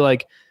people. I feel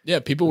like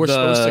people were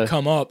supposed to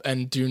come up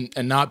and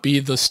not be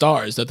the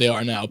stars that they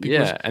are now.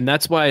 And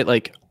that's why I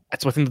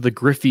think the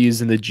Griffeys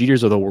and the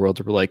Jeters of the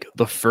world were like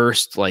the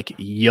first like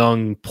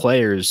young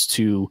players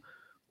to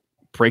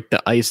break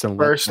the ice and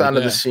burst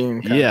onto the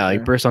scene.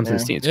 Burst onto the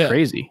scene. It's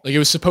crazy. Like, it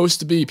was supposed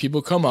to be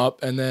people come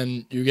up and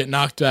then you get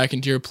knocked back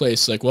into your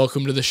place. Like,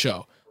 welcome to the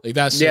show. Like,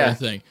 that sort of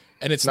thing.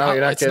 And it's not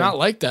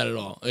like that at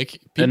all.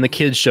 Like, and the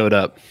kids showed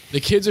up.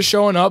 The kids are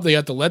showing up. They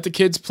got the Let the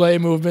Kids Play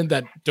movement,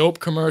 that dope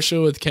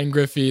commercial with Ken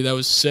Griffey. That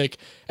was sick.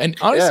 And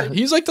honestly,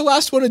 he's like the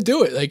last one to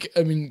do it. Like,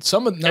 I mean,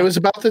 it was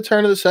about the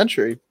turn of the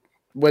century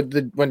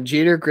when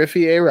Jeter,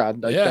 Griffey,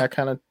 A-Rod, that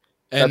kind of,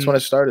 that's when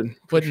it started.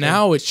 But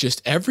now it's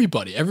just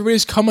everybody.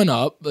 Everybody's coming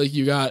up. Like,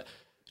 you got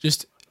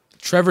just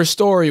Trevor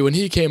Story when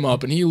he came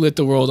up and he lit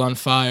the world on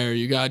fire.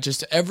 You got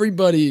just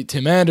everybody.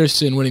 Tim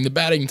Anderson winning the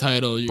batting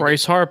title.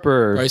 Bryce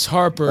Harper.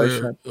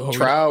 Trout.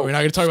 We're not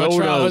going to talk about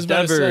Trout. I was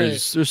about to say.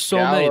 There's so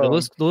many. The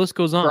list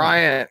goes on.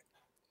 Bryant.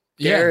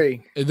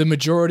 Gary. The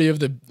majority of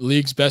the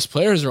league's best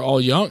players are all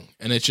young,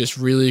 and it's just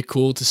really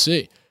cool to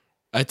see,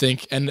 I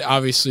think. And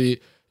obviously,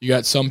 you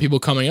got some people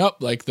coming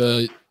up like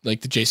the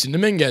Jason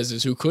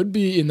Dominguez's, who could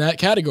be in that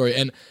category.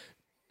 And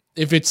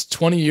if it's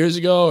 20 years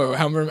ago or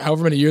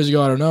however many years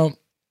ago, I don't know,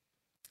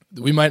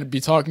 we might be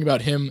talking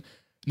about him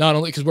not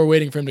only because we're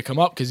waiting for him to come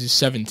up because he's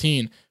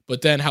 17,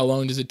 but then how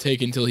long does it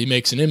take until he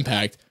makes an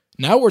impact?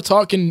 Now we're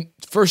talking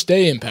first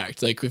day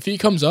impact. Like, if he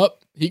comes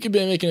up, he could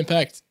be making an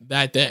impact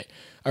that day.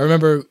 I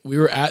remember we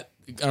were at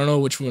don't know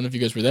which one of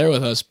you guys were there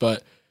with us,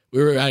 but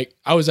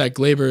I was at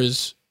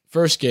Glaber's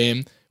first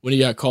game when he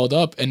got called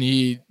up, and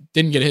he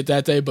didn't get hit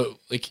that day, but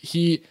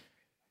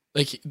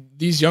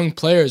these young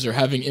players are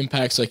having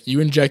impacts. Like, you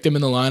inject them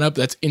in the lineup,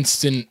 that's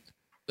instant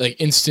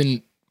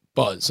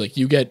buzz. Like,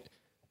 you get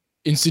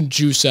instant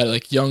juice out of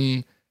like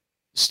young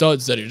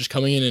studs that are just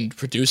coming in and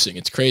producing.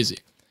 It's crazy.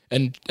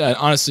 And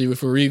honestly,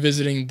 if we're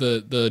revisiting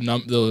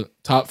the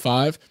top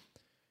 5,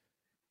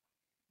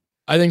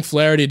 I think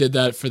Flaherty did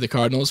that for the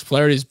Cardinals.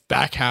 Flaherty's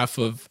back half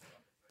of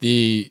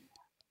the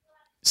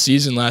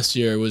season last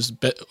year was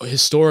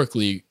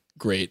historically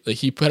great. Like,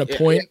 he put a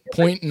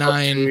point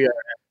nine.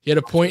 He had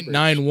a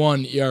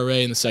 .91 ERA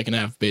in the second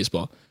half of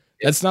baseball.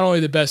 That's not only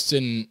the best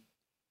in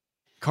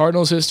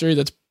Cardinals history,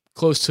 that's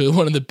close to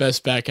one of the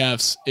best back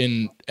halves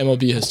in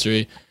MLB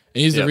history.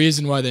 And he's the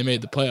reason why they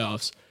made the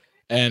playoffs.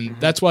 And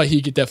that's why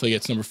he definitely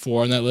gets number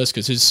 4 on that list,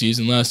 because his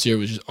season last year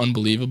was just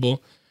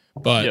unbelievable.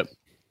 But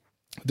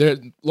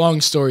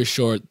long story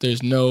short,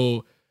 there's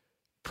no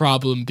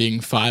problem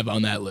being 5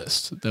 on that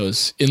list. That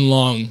was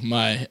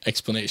my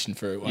explanation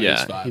for why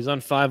he's 5. He's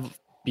on 5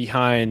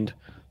 behind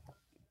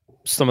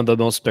some of the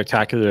most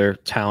spectacular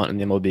talent in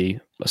the MLB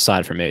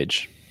aside from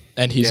age.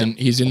 And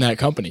he's in that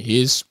company.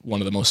 He is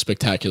one of the most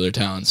spectacular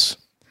talents.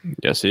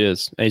 Yes, he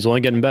is. And he's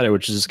only getting better,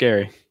 which is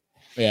scary.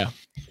 Yeah.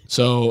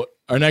 So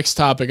our next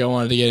topic I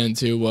wanted to get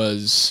into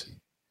was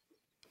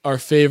our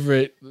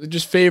favorite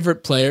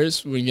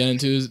players. We can get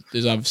into,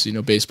 there's obviously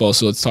no baseball,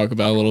 so let's talk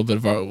about a little bit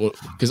of our,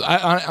 because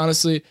I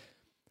honestly,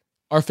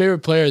 our favorite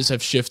players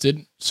have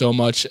shifted so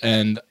much,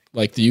 and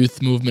like the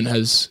youth movement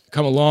has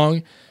come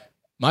along.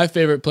 My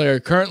favorite player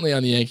currently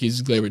on the Yankees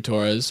is Gleyber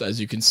Torres. As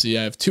you can see,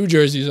 I have 2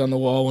 jerseys on the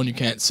wall, one you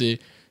can't see,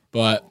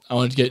 but I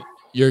want to get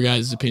your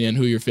guys' opinion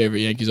on who your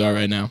favorite Yankees are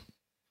right now.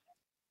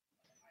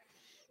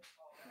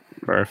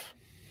 Murph.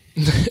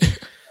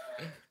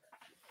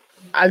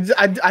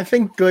 I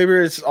think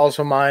Gleyber is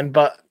also mine,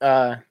 but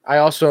I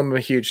also am a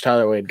huge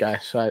Tyler Wade guy,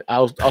 so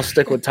I'll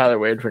stick with Tyler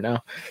Wade for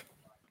now.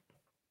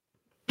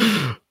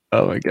 Oh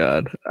my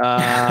god.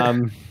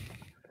 I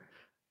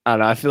don't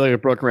know. I feel like a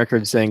broken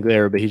record saying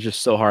Gleyber, but he's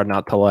just so hard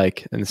not to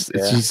like, and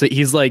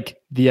he's like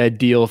the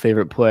ideal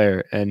favorite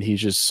player, and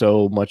he's just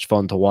so much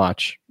fun to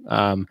watch.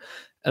 And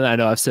I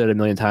know I've said it a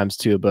million times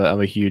too, but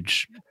I'm a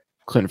huge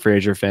Clinton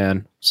Frazier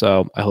fan,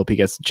 so I hope he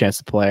gets the chance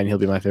to play, and he'll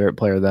be my favorite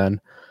player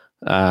then.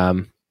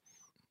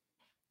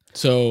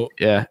 So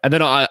yeah, and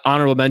then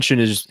honorable mention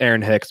is just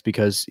Aaron Hicks,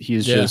 because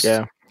he's that's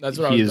what I was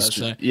about to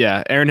say.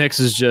 Yeah, Aaron Hicks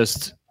is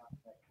just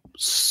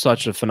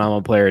such a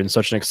phenomenal player and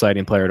such an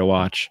exciting player to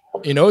watch.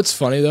 You know, it's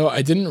funny though.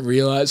 I didn't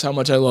realize how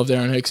much I loved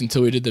Aaron Hicks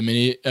until we did the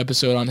mini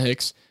episode on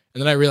Hicks,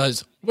 and then I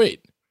realized,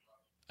 wait,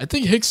 I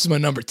think Hicks is my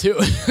number 2.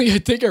 I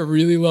think I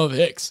really love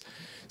Hicks.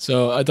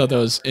 So I thought that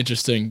was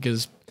interesting,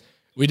 because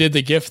we did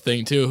the gift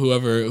thing too. Who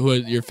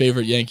had your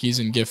favorite Yankees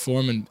in gift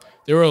form, and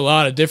there were a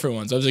lot of different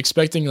ones. I was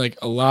expecting like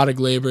a lot of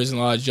Gleyber's and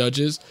a lot of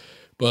Judges,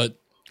 but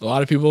a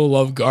lot of people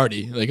love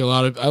Gardy.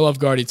 I love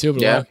Gardy too,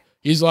 but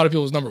he's a lot of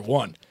people's number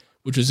 1,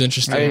 which was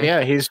interesting. I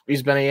mean,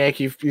 he's been a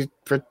Yankee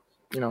for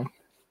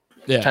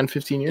 10,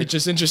 15 years. It's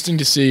just interesting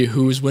to see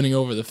who's winning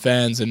over the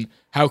fans and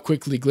how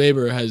quickly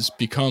Gleyber has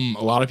become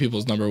a lot of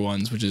people's number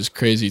 1s, which is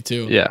crazy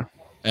too. Yeah.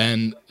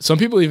 And some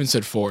people even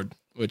said Ford,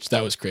 which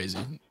that was crazy.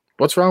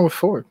 What's wrong with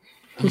Ford?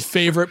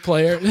 Favorite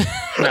player? No,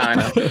 I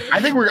know.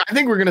 I think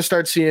we're gonna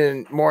start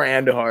seeing more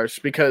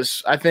Andahars,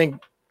 because I think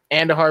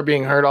Andahar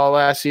being hurt all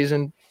last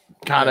season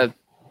kind of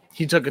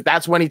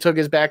that's when he took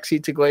his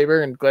backseat to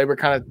Gleyber, and Gleyber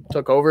kind of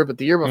took over. But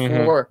the year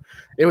before,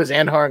 it was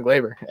Andahar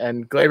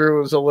and Gleyber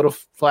was a little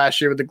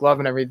flashier with the glove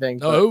and everything.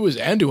 No, it was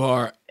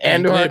Andujar.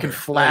 Andujar can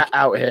flat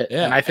out hit.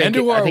 Yeah, and I think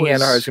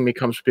Andahar is gonna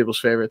become people's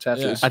favorites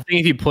after this. I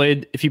think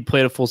if he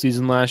played a full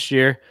season last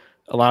year,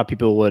 a lot of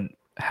people would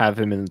have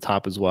him in the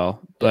top as well.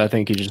 But I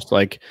think he just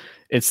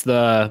it's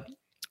the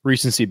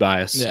recency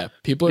bias. Yeah,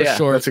 people are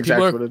short. That's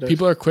exactly what it is.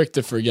 People are quick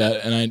to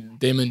forget, and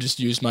Damon just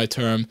used my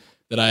term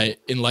that I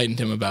enlightened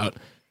him about.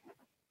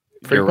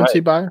 Frequency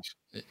bias?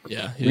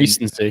 Yeah.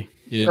 Recency.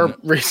 Or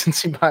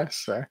recency bias,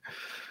 sorry.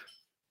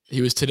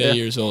 He was today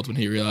years old when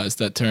he realized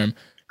that term.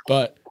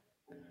 But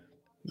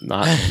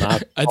not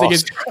I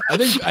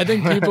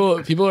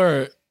think people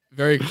are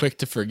very quick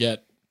to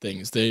forget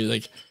things. They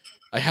like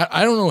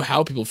I don't know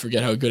how people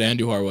forget how good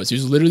Andujar was. He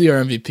was literally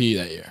our MVP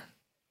that year.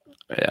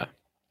 Yeah.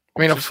 I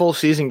mean, a full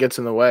season gets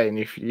in the way,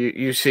 and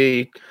you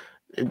see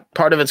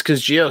part of it's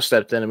because Gio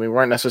stepped in, and we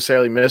weren't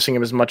necessarily missing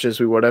him as much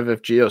as we would have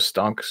if Gio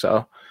stunk.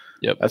 So,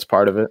 that's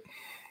part of it.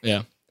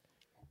 Yeah.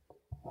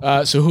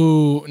 So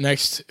who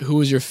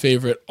was your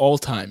favorite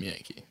all-time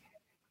Yankee?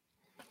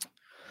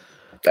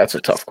 That's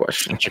a tough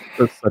question.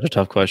 That's such a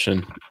tough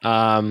question.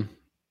 Do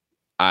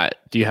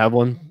you have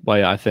one?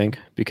 Well, I think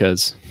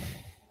because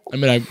I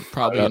mean, I'm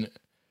probably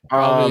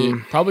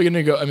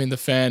gonna go. I mean, the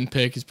fan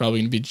pick is probably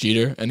gonna be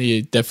Jeter, and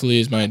he definitely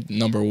is my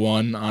number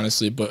 1,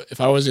 honestly. But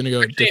if I was gonna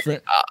go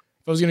different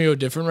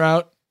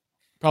route,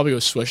 probably go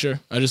Swisher.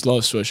 I just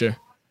love Swisher.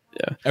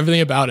 Yeah,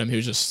 everything about him, he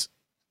was just.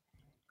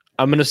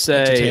 I'm gonna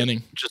say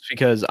just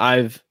because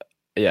I've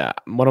Yeah,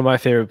 one of my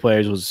favorite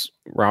players was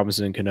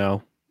Robinson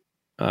Cano.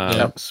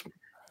 Yep.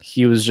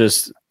 He was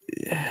just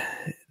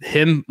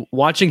him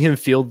watching him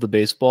field the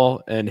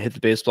baseball and hit the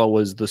baseball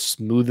was the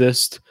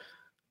smoothest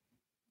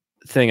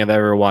thing I've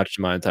ever watched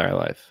in my entire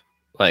life.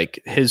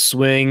 Like his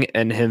swing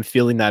and him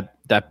feeling that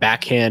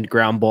backhand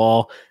ground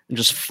ball and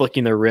just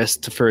flicking the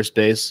wrist to first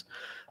base.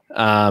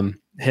 Him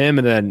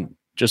and then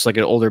just like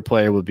an older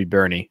player would be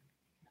Bernie.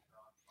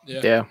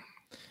 Yeah.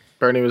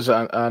 Bernie was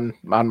on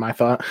my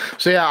thought.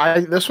 So yeah,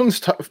 this one's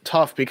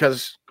tough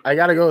because I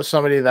got to go with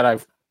somebody that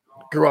I've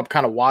grew up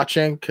kind of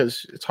watching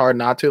because it's hard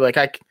not to. Like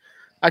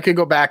I could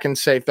go back and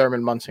say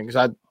Thurman Munson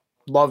because I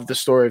love the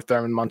story of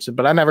Thurman Munson,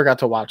 but I never got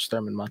to watch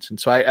Thurman Munson,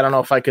 so I don't know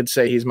if I could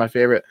say he's my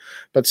favorite.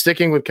 But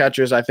sticking with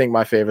catchers, I think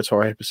my favorite's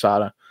Jorge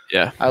Posada.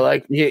 Yeah, I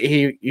like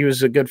he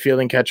was a good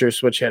fielding catcher,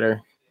 switch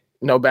hitter.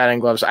 No batting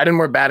gloves. I didn't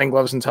wear batting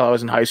gloves until I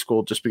was in high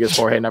school just because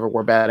Jorge never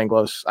wore batting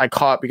gloves. I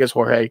caught because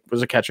Jorge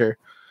was a catcher.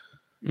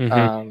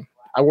 Mm-hmm.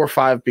 I wore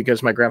 5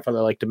 because my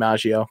grandfather liked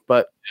DiMaggio,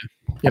 but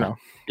you know.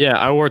 Yeah,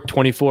 I wore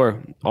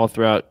 24 all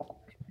throughout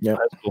high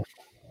school.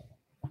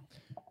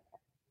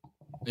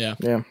 Yeah.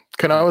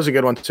 Cano was a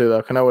good one too,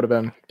 though. Cano would have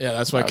been. Yeah,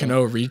 that's why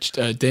Cano reached.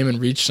 Damon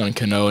reached on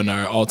Cano in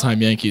our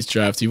all-time Yankees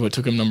draft. He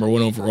took him number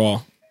 1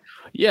 overall.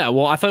 Yeah,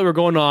 well, I thought we were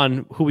going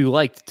on who we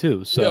liked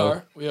too.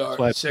 So we are. That's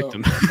why I picked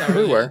him.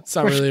 It's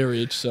not really a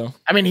reach. So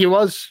I mean, he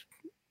was.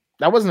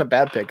 That wasn't a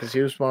bad pick because he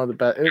was one of the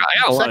best.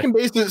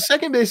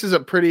 Second base is a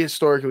pretty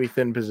historically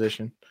thin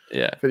position.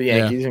 Yeah, for the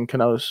Yankees, and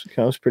Cano's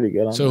pretty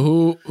good on.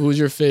 So who's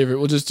your favorite?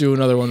 We'll just do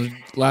another one.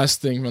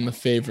 Last thing from the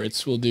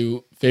favorites. We'll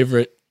do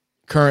favorite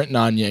current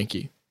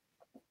non-Yankee.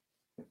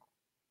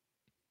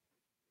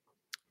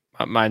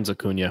 Mine's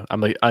Acuna.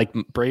 I'm like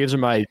Braves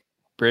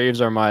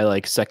are my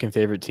like second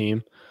favorite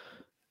team,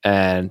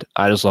 and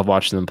I just love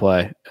watching them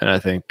play. And I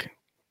think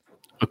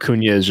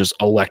Acuna is just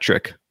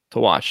electric to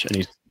watch,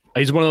 and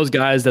he's one of those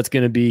guys that's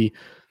going to be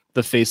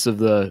the face of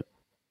the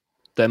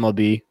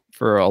MLB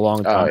for a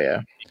long time. Oh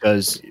yeah,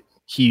 because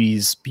he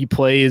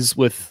plays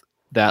with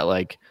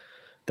that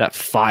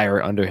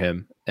fire under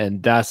him,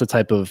 and that's the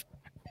type of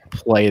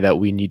play that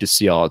we need to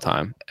see all the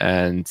time.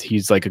 And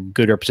he's like a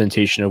good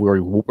representation of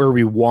where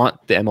we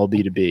want the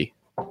MLB to be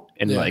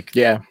in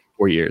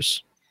 4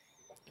 years.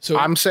 So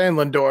I'm saying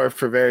Lindor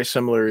for very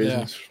similar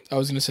reasons. I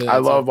was going to say that I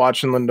love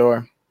watching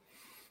Lindor.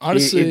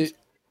 Honestly,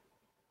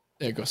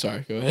 go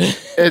ahead.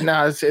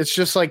 It's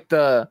just like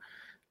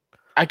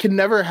I could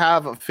never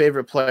have a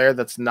favorite player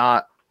that's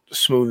not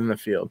smooth in the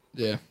field.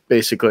 Yeah,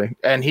 basically,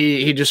 and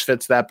he just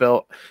fits that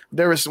bill.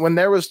 When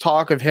there was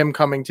talk of him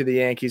coming to the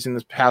Yankees in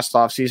this past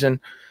offseason,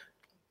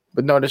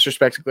 with no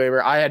disrespect to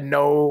Glaber, I had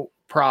no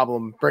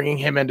problem bringing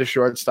him into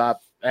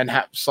shortstop and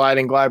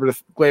sliding Glaber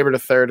to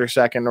third or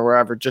second or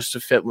wherever just to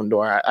fit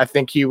Lindor. I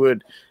think he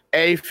would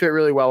fit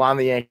really well on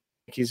the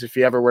Yankees if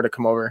he ever were to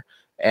come over,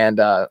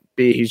 and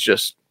B, he's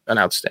just an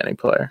outstanding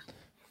player.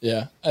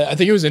 Yeah, I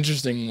think it was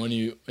interesting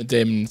when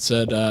Damon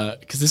said,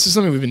 because this is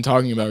something we've been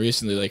talking about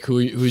recently, like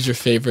who's your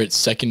favorite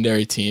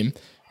secondary team?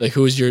 Like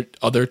who's your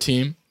other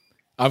team?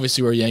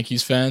 Obviously, we're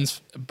Yankees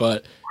fans,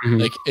 but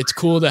like it's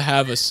cool to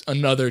have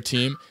another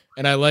team,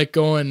 and I like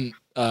going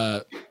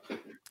NL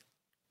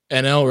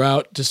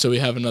route just so we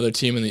have another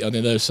team on the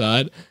other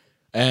side.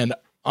 And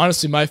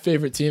honestly, my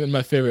favorite team and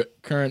my favorite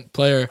current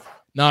player,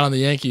 not on the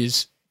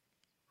Yankees,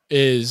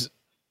 is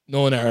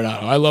Nolan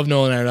Arenado. I love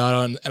Nolan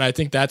Arenado, and I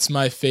think that's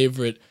my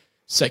favorite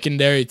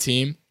secondary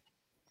team.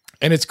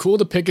 And it's cool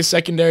to pick a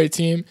secondary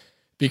team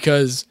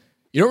because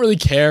you don't really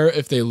care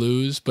if they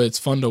lose, but it's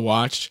fun to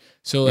watch.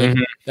 So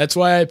that's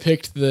why I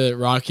picked the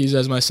Rockies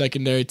as my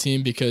secondary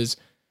team, because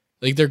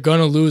like they're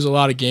gonna lose a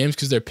lot of games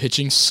because their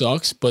pitching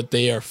sucks, but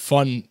they are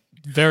fun,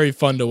 very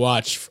fun to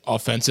watch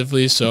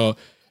offensively. So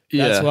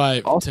that's why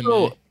also, to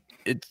me,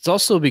 it's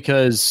also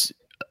because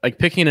like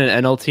picking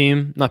an NL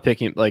team, not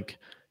picking like,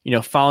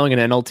 following an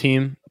NL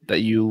team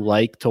that you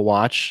like to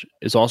watch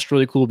is also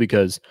really cool,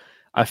 because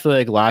I feel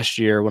like last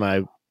year when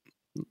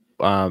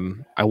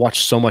I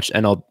watched so much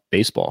NL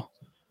baseball,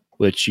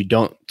 which you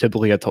don't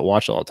typically get to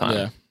watch all the time.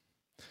 Yeah.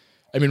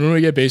 I mean, when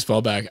we get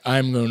baseball back,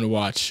 I'm going to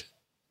watch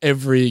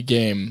every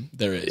game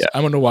there is. Yeah.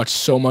 I'm going to watch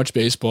so much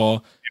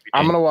baseball.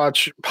 I'm going to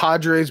watch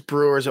Padres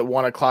Brewers at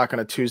 1:00 on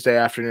a Tuesday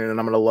afternoon, and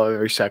I'm going to love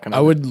every second of it.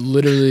 I would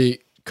literally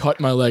cut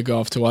my leg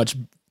off to watch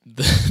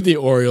the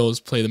Orioles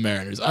play the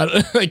Mariners.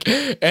 Like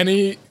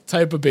any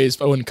type of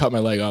baseball, I wouldn't cut my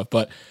leg off,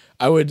 but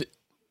I'd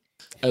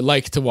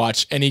like to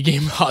watch any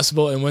game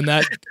possible. And when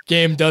that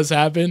game does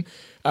happen,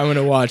 I'm going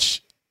to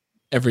watch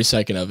every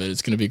second of it.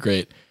 It's going to be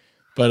great.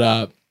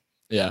 But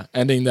yeah,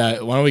 ending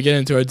that. Why don't we get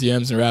into our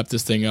DMs and wrap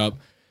this thing up?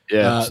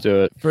 Yeah, let's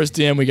do it. First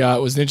DM we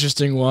got was an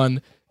interesting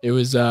one. It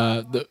was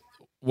the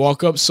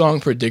walk-up song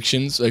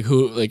predictions,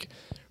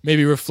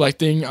 maybe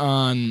reflecting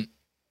on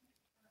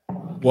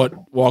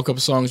what walk-up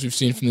songs we've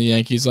seen from the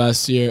Yankees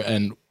last year,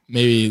 and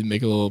maybe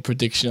make a little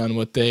prediction on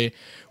what they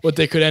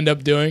could end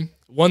up doing.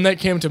 One that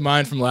came to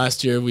mind from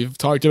last year, we've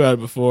talked about it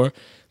before,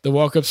 the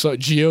walk-up song,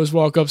 Gio's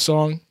walk-up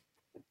song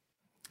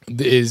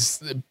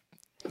is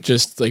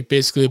just like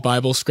basically a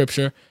Bible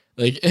scripture,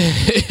 Like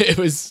it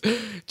was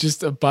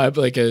just a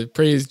Bible, like a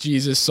praise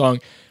Jesus song.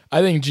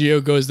 I think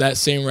Gio goes that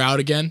same route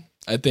again.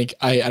 I think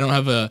I don't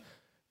have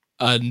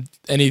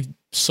any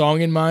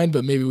song in mind,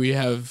 but maybe we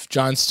have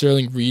John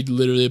Sterling read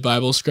literally a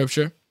Bible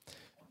scripture.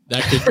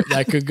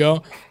 That could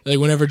go. Like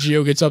whenever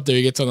Gio gets up there,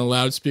 he gets on the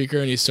loudspeaker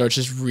and he starts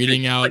just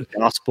reading out like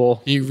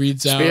gospel. He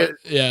reads Spirit,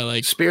 out,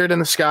 like Spirit in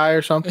the Sky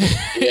or something.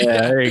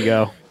 Yeah, there you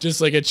go. Just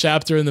like a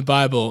chapter in the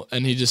Bible,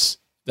 and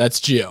that's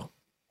Gio.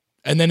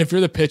 And then if you're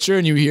the pitcher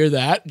and you hear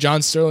that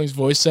John Sterling's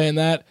voice saying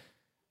that,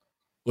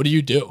 what do?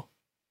 You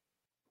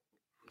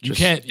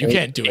can't do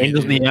it.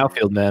 Angels in the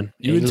outfield, man.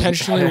 You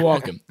intentionally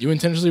walk him. You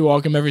intentionally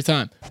walk him every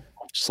time.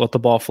 Just let the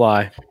ball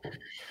fly.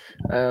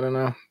 I don't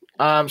know.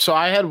 So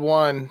I had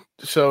one.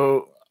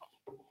 So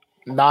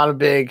not a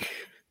big,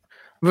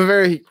 I have a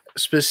very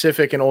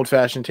specific and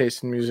old-fashioned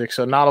taste in music.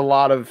 So not a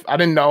lot of. I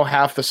didn't know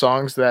half the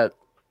songs that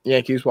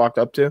Yankees walked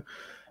up to.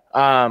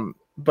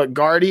 But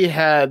Gardy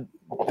had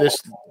this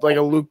like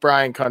a Luke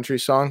Bryan country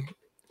song,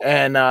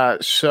 and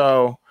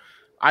so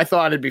I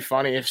thought it'd be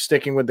funny if,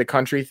 sticking with the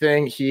country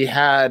thing, he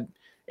had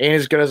 "Ain't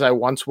As Good As I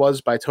Once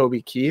Was" by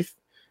Toby Keith,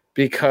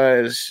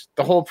 because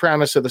the whole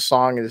premise of the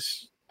song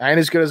is I ain't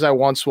as good as I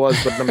once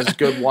was, but I'm as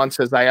good once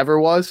as I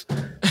ever was,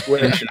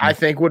 which I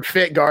think would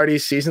fit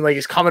Gardy's season. Like,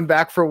 he's coming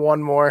back for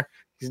one more.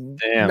 He's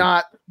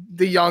not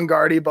the young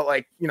Gardy, but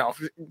like,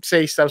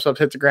 say he steps up,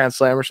 hits a grand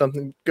slam or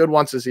something. Good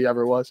once as he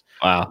ever was.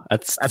 Wow. I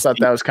thought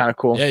that was kind of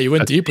cool. Yeah, you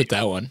went deep with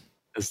that one.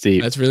 That's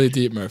deep. That's really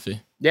deep, Murphy.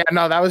 Yeah,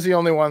 no, that was the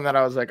only one that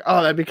I was like,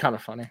 oh, that'd be kind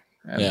of funny.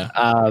 And,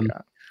 yeah.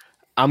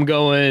 I'm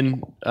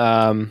going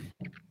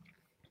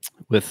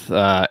with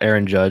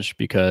Aaron Judge,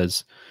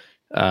 because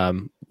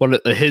one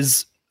of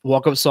his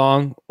walk-up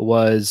song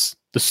was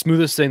the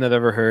smoothest thing I've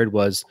ever heard.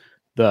 Was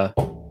the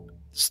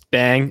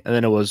bang, and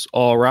then it was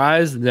All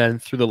Rise, and then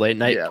Through the Late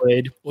Night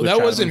played. Well,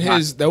 that wasn't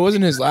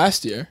his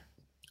last year.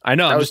 I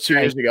know that was 2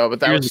 years ago, but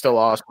that was still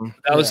awesome.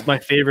 That was my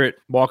favorite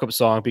walk-up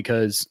song,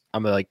 because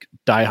I'm a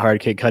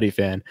diehard Kid Cudi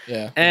fan.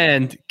 Yeah,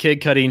 and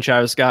Kid Cudi and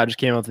Travis Scott just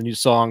came out with a new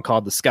song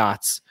called "The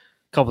Scots"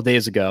 a couple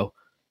days ago.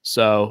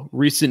 So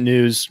recent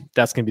news,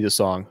 that's gonna be the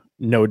song,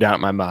 no doubt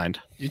in my mind.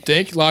 You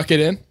think? Lock it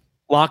in.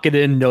 Lock it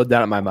in, no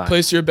doubt in my mind.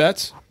 Place your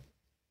bets.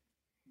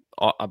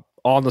 All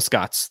on the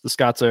Scots. The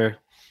Scots are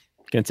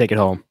gonna take it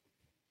home.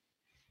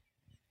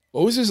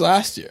 What was his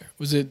last year?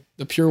 Was it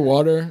the Pure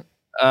Water?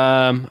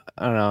 I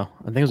don't know.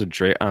 I think it was a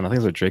Drake. I don't know. I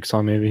think it was a Drake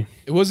song, maybe.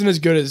 It wasn't as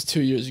good as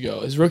 2 years ago.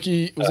 His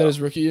rookie that his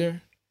rookie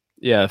year?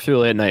 Yeah, Through the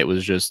Late Night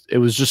was just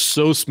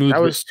so smooth.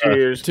 That was 2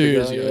 years. 2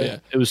 years ago. Yeah,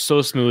 it was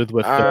so smooth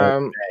with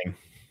the bang.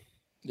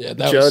 Yeah,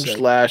 that Judge was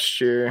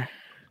last year.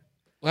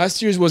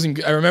 Last year's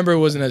wasn't. I remember it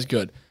wasn't as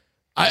good.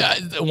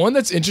 The one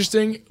that's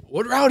interesting.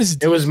 What route is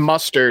it? It was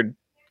Mustard,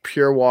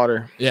 Pure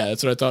Water. Yeah,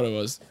 that's what I thought it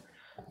was.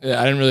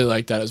 Yeah, I didn't really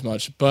like that as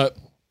much, but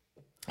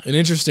an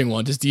interesting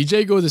one. Does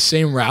DJ go the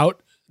same route?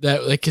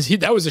 Because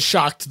that was a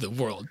shock to the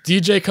world.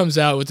 DJ comes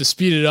out with the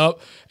speed it up.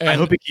 And I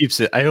hope he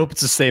keeps it. I hope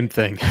it's the same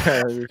thing.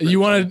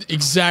 You want an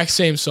exact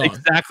same song.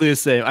 Exactly the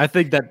same. I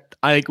think that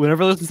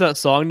whenever I listen to that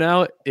song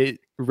now, it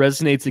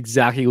resonates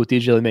exactly with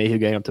DJ LeMahieu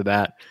getting up to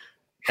bat.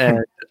 And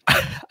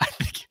I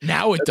think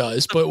now it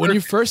does. But when you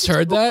first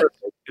heard that,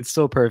 it's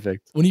so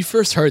perfect. When you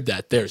first heard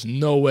that, there's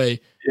no way.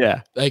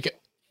 Yeah. Like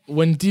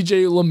when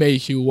DJ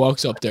LeMahieu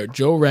walks up there,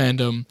 Joe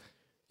Random,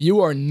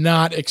 you are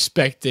not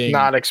expecting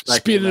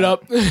speed it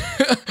up.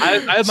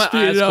 I have my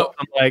eyes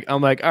closed.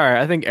 I'm like, all right,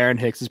 I think Aaron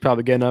Hicks is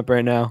probably getting up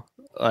right now.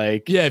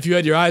 Like, yeah, if you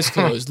had your eyes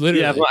closed,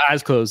 literally. Yeah, my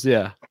eyes closed,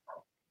 yeah.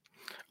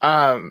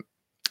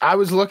 I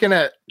was looking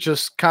at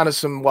just kind of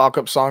some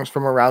walk-up songs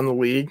from around the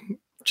league,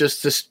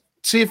 just to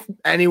see if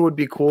any would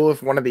be cool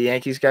if one of the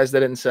Yankees guys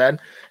did it and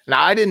said.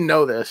 Now, I didn't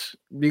know this.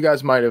 You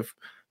guys might have.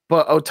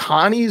 But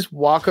Ohtani's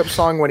walk-up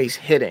song when he's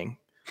hitting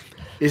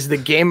is the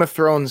Game of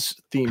Thrones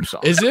theme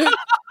song. Is it?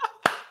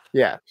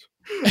 Yeah.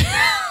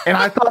 And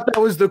I thought that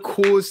was the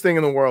coolest thing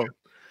in the world.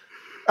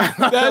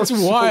 That's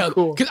wild.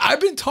 Because so cool. I've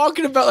been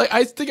talking about,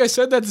 I think I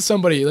said that to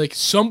somebody. Like,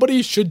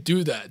 somebody should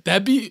do that.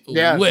 That'd be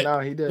lit. No,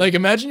 he did. Like,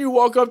 imagine you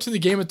walk up to the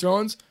Game of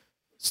Thrones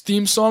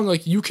theme song.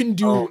 Like, you can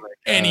do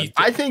anything.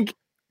 I think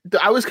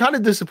I was kind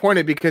of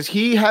disappointed because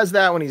he has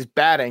that when he's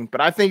batting, but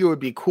I think it would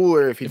be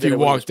cooler if he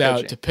walked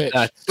out to pitch.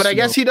 But I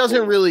guess he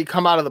doesn't really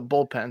come out of the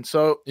bullpen.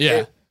 So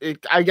yeah.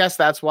 I guess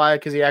that's why,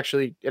 because it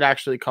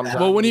actually comes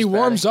out. Well, when he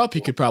warms up, he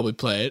could probably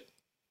play it.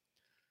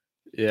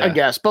 Yeah, I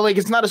guess, but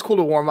it's not as cool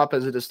to warm up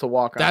as it is to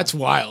walk on. That's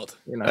wild.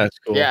 That's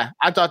cool. Yeah,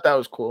 I thought that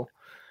was cool.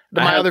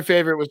 My other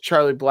favorite was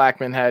Charlie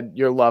Blackmon had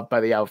 "Your Love"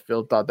 by the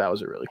Outfield. Thought that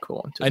was a really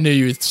cool one too. I knew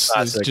you would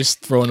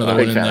just throw another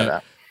one in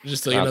there.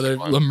 Just like another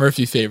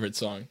Murphy favorite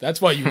song.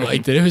 That's why you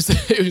liked it. It was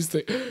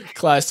the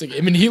classic.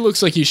 I mean, he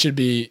looks like he should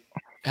be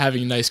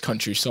having a nice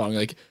country song.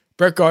 Like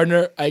Brett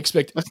Gardner, I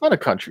expect. That's not a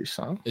country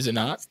song. Is it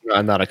not?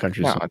 No, not a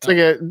country song.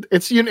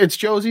 It's it's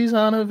Josie's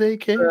on a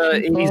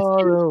vacation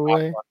far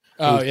away.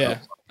 Oh yeah,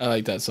 I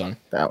like that song.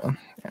 That one.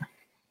 Yeah.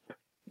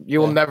 You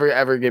will never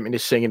ever get me to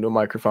sing into a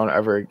microphone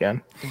ever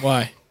again.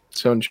 Why?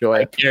 So enjoy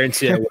I it.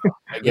 guarantee I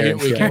will.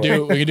 We can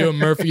do a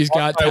Murphy's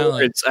Got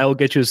Talent. I will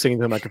get you to sing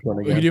into the microphone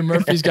We again. can do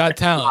Murphy's Got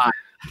Talent.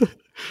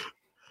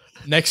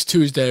 Next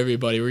Tuesday,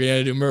 everybody. We're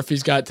going to do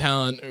Murphy's Got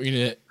Talent. We're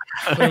going to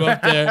put him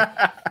up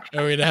there.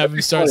 And we're going to have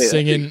him start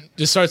singing.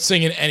 Just start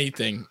singing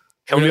anything.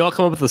 Can we all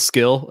come up with a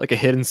skill, like a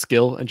hidden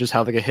skill, and just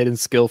have like a hidden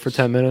skill for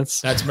 10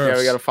 minutes? That's Murph. Yeah,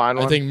 we got to find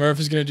one. I think Murph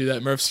is going to do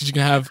that. Murph's going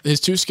to have his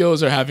two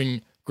skills are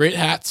having great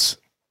hats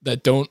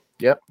that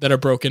that are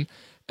broken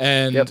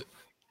and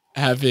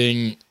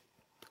having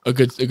a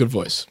good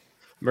voice.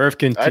 Murph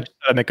can teach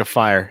how to make a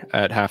fire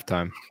at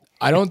halftime.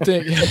 I don't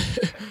think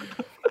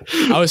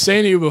I was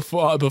saying to you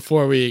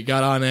before we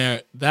got on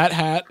air, that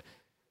hat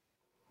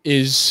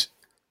is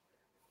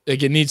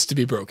like it needs to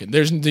be broken.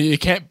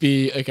 It can't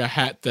be like a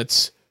hat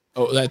that's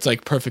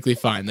like perfectly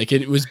fine. Like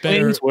it was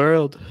better. Wayne's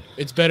World.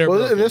 It's better.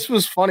 Well, this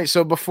was funny.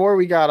 So before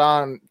we got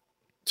on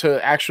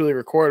to actually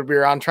record, we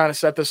were on trying to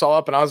set this all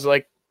up, and I was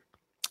like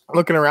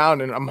looking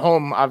around, and I'm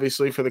home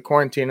obviously for the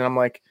quarantine, and I'm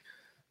like,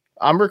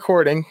 I'm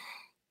recording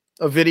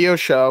a video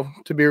show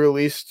to be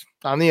released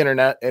on the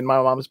internet in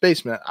my mom's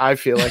basement. I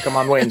feel like I'm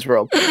on Wayne's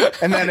World,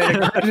 and then it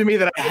occurred to me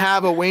that I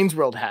have a Wayne's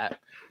World hat,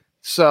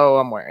 so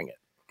I'm wearing it.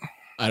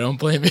 I don't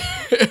blame you.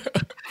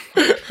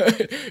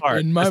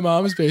 In my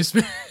mom's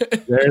basement.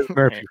 There's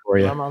Murphy for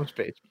you. My mom's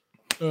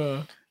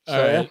basement.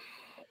 All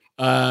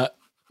right.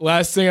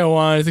 Last thing I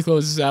wanted to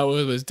close this out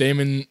with was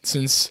Damon.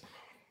 Since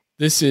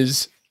it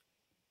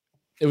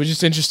was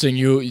just interesting.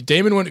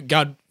 Damon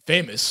got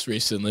famous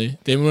recently.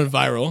 Damon went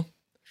viral.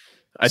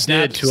 I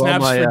did.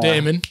 Snaps for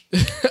Damon.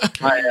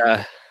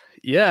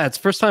 It's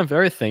first time for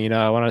everything.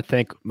 I want to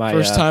thank my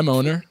first time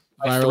owner.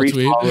 Viral 3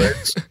 tweet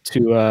followers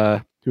who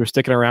were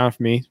sticking around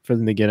for me from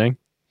the beginning.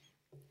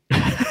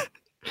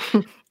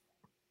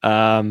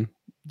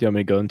 Do you want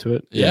me to go into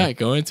it? Yeah,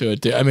 go into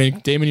it. I mean,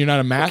 Damon, you're not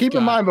a math Keep guy.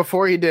 in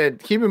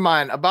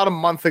mind, about a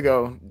month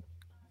ago,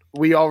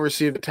 we all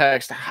received a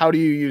text, how do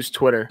you use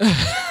Twitter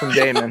from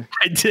Damon?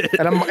 I did.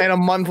 And a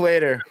month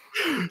later,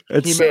 he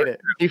made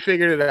it. He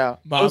figured it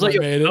out. I was like,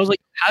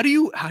 how do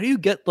you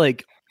get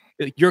like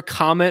your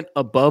comment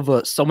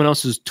above someone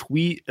else's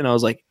tweet? And I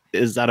was like,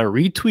 is that a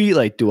retweet?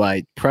 Like, do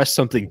I press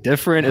something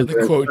different? Is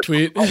the quote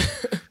tweet?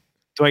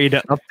 Do I need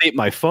to update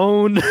my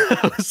phone?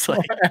 I was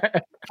like,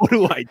 what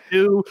do I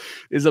do?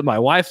 Is it my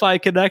Wi-Fi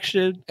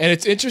connection? And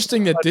it's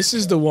interesting that this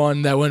is the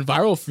one that went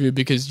viral for you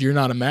because you're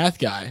not a math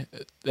guy.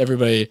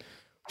 Everybody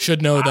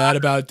should know that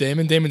about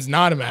Damon. Damon's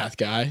not a math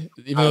guy.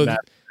 Even though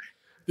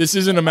this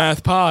isn't a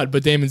math pod,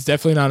 but Damon's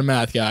definitely not a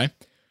math guy.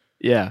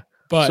 Yeah.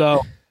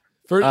 But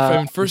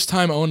first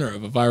time owner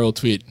of a viral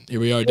tweet. Here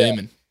we are,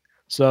 Damon.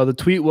 So the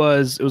tweet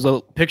was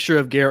a picture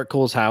of Garrett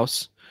Cole's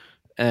house,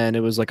 and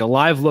it was like a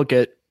live look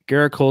at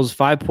Garrett Cole's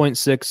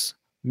 $5.6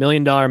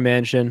 million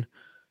mansion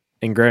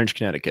in Greenwich,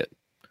 Connecticut.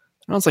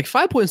 And I was like,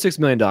 $5.6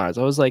 million. I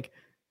was like,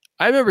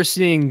 I remember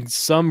seeing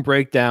some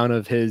breakdown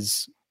of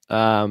his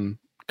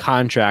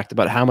contract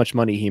about how much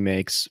money he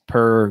makes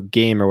per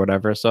game or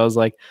whatever. So I was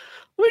like,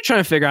 let me try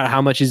and figure out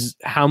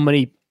how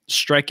many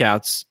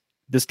strikeouts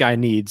this guy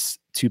needs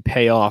to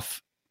pay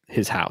off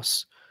his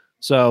house.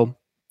 So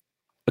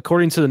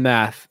according to the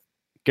math,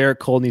 Garrett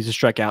Cole needs to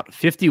strike out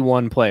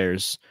 51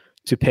 players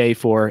to pay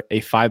for a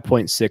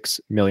 $5.6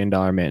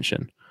 million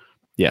mansion.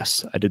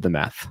 Yes, I did the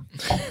math.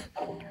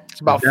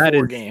 It's about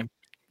 4 games.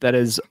 That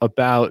is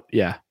about,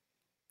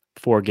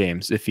 4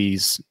 games if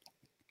he's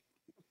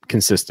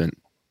consistent.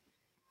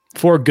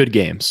 4 good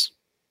games.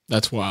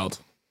 That's wild.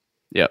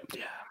 Yep.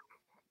 Yeah.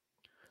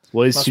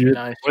 What does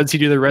he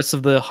do the rest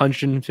of the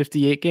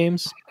 158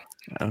 games?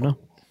 I don't know.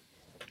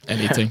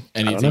 Anything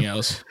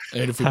else? I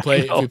mean, if we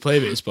play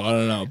baseball, I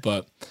don't know.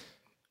 But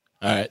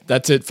all right,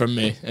 that's it from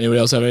me. Anybody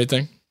else have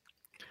anything?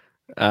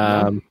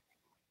 I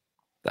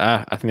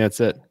think that's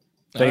it.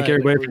 Thank you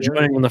everybody for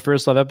joining on the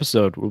first live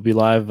episode. We'll be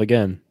live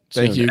again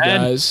soon. Thank you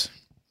guys.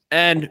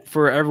 And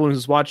for everyone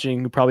who's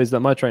watching, who probably isn't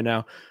that much right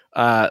now,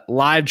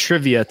 live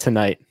trivia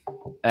tonight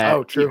at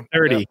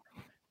 8:30. Yep.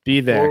 Be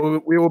there.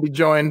 We will be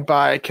joined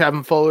by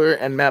Kevin Fuller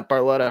and Matt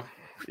Barletta.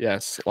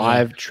 Yes,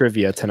 live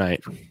trivia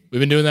tonight. We've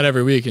been doing that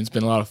every week, and it's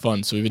been a lot of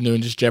fun. So we've been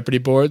doing just Jeopardy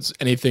boards,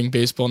 anything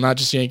baseball, not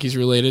just Yankees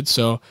related.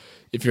 So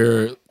if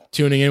you're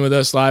tuning in with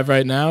us live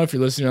right now, if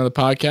you're listening on the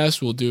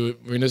podcast, we're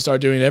going to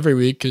start doing it every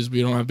week because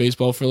we don't have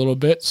baseball for a little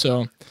bit.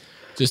 So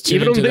just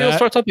tune into that. Even when it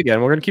starts up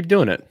again, we're going to keep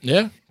doing it.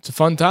 Yeah, it's a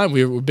fun time.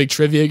 We're big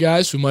trivia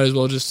guys, so we might as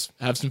well just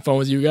have some fun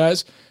with you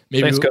guys.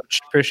 Thanks,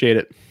 Coach. Appreciate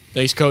it.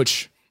 Thanks,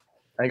 Coach.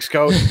 Thanks,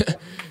 Coach.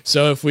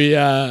 So if we,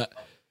 I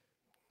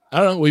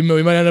don't know, we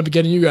might end up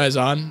getting you guys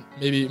on.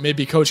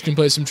 Maybe Coach can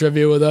play some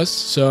trivia with us.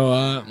 So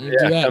we'll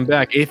do that. Come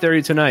back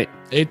 8:30 tonight.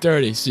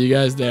 8:30. See you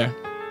guys there.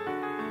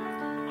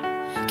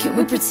 Can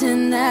we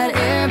pretend that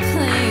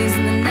airplanes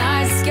in the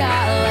night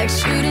sky like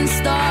shooting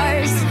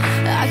stars?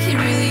 I could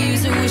really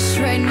use a wish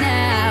right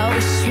now,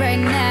 wish right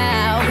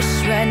now,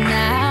 wish right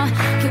now.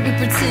 Can we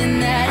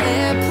pretend that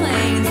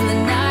airplanes in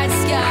the night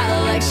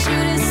sky like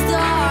shooting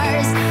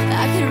stars?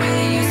 I could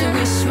really use a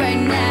wish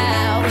right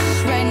now,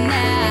 wish right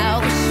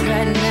now, wish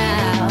right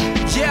now.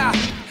 Yeah,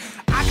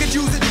 I could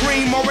use a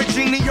dream or a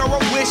genie or a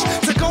wish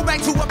to go back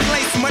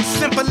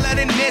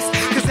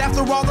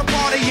all the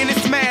partying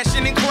and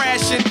smashing and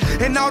crashing,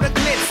 and all the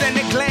glitz and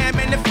the glam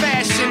and the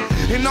fashion,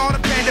 and all the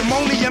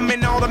pandemonium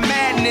and all the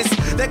madness.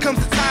 There comes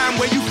a time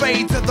where you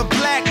fade to the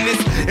blackness,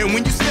 and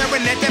when you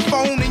staring at that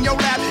phone in your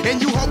lap,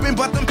 and you hoping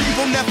but them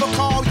people never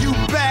call you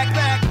back.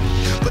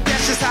 But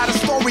that's just how the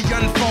story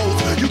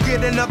unfolds. You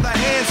get another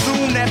hand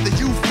soon after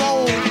you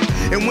fold.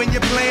 And when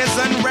your plans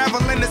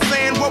unravel in the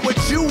sand, what would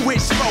you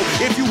wish for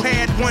if you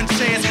had one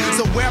chance?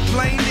 So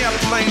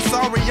airplane,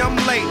 sorry I'm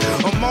late.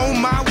 I'm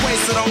on my way,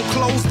 so don't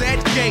close that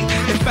gate.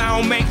 If I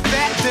don't make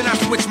that, then I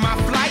switch my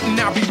flight, and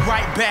I'll be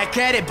right back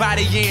at it by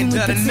the end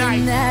of the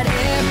night. That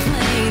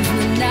airplanes in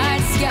the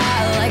night sky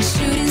like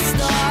shooting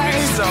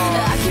stars.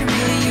 I could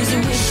really use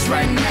a wish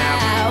right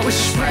now.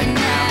 Wish right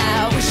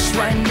now. Wish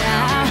right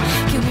now.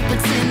 Can we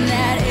pretend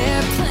that airplanes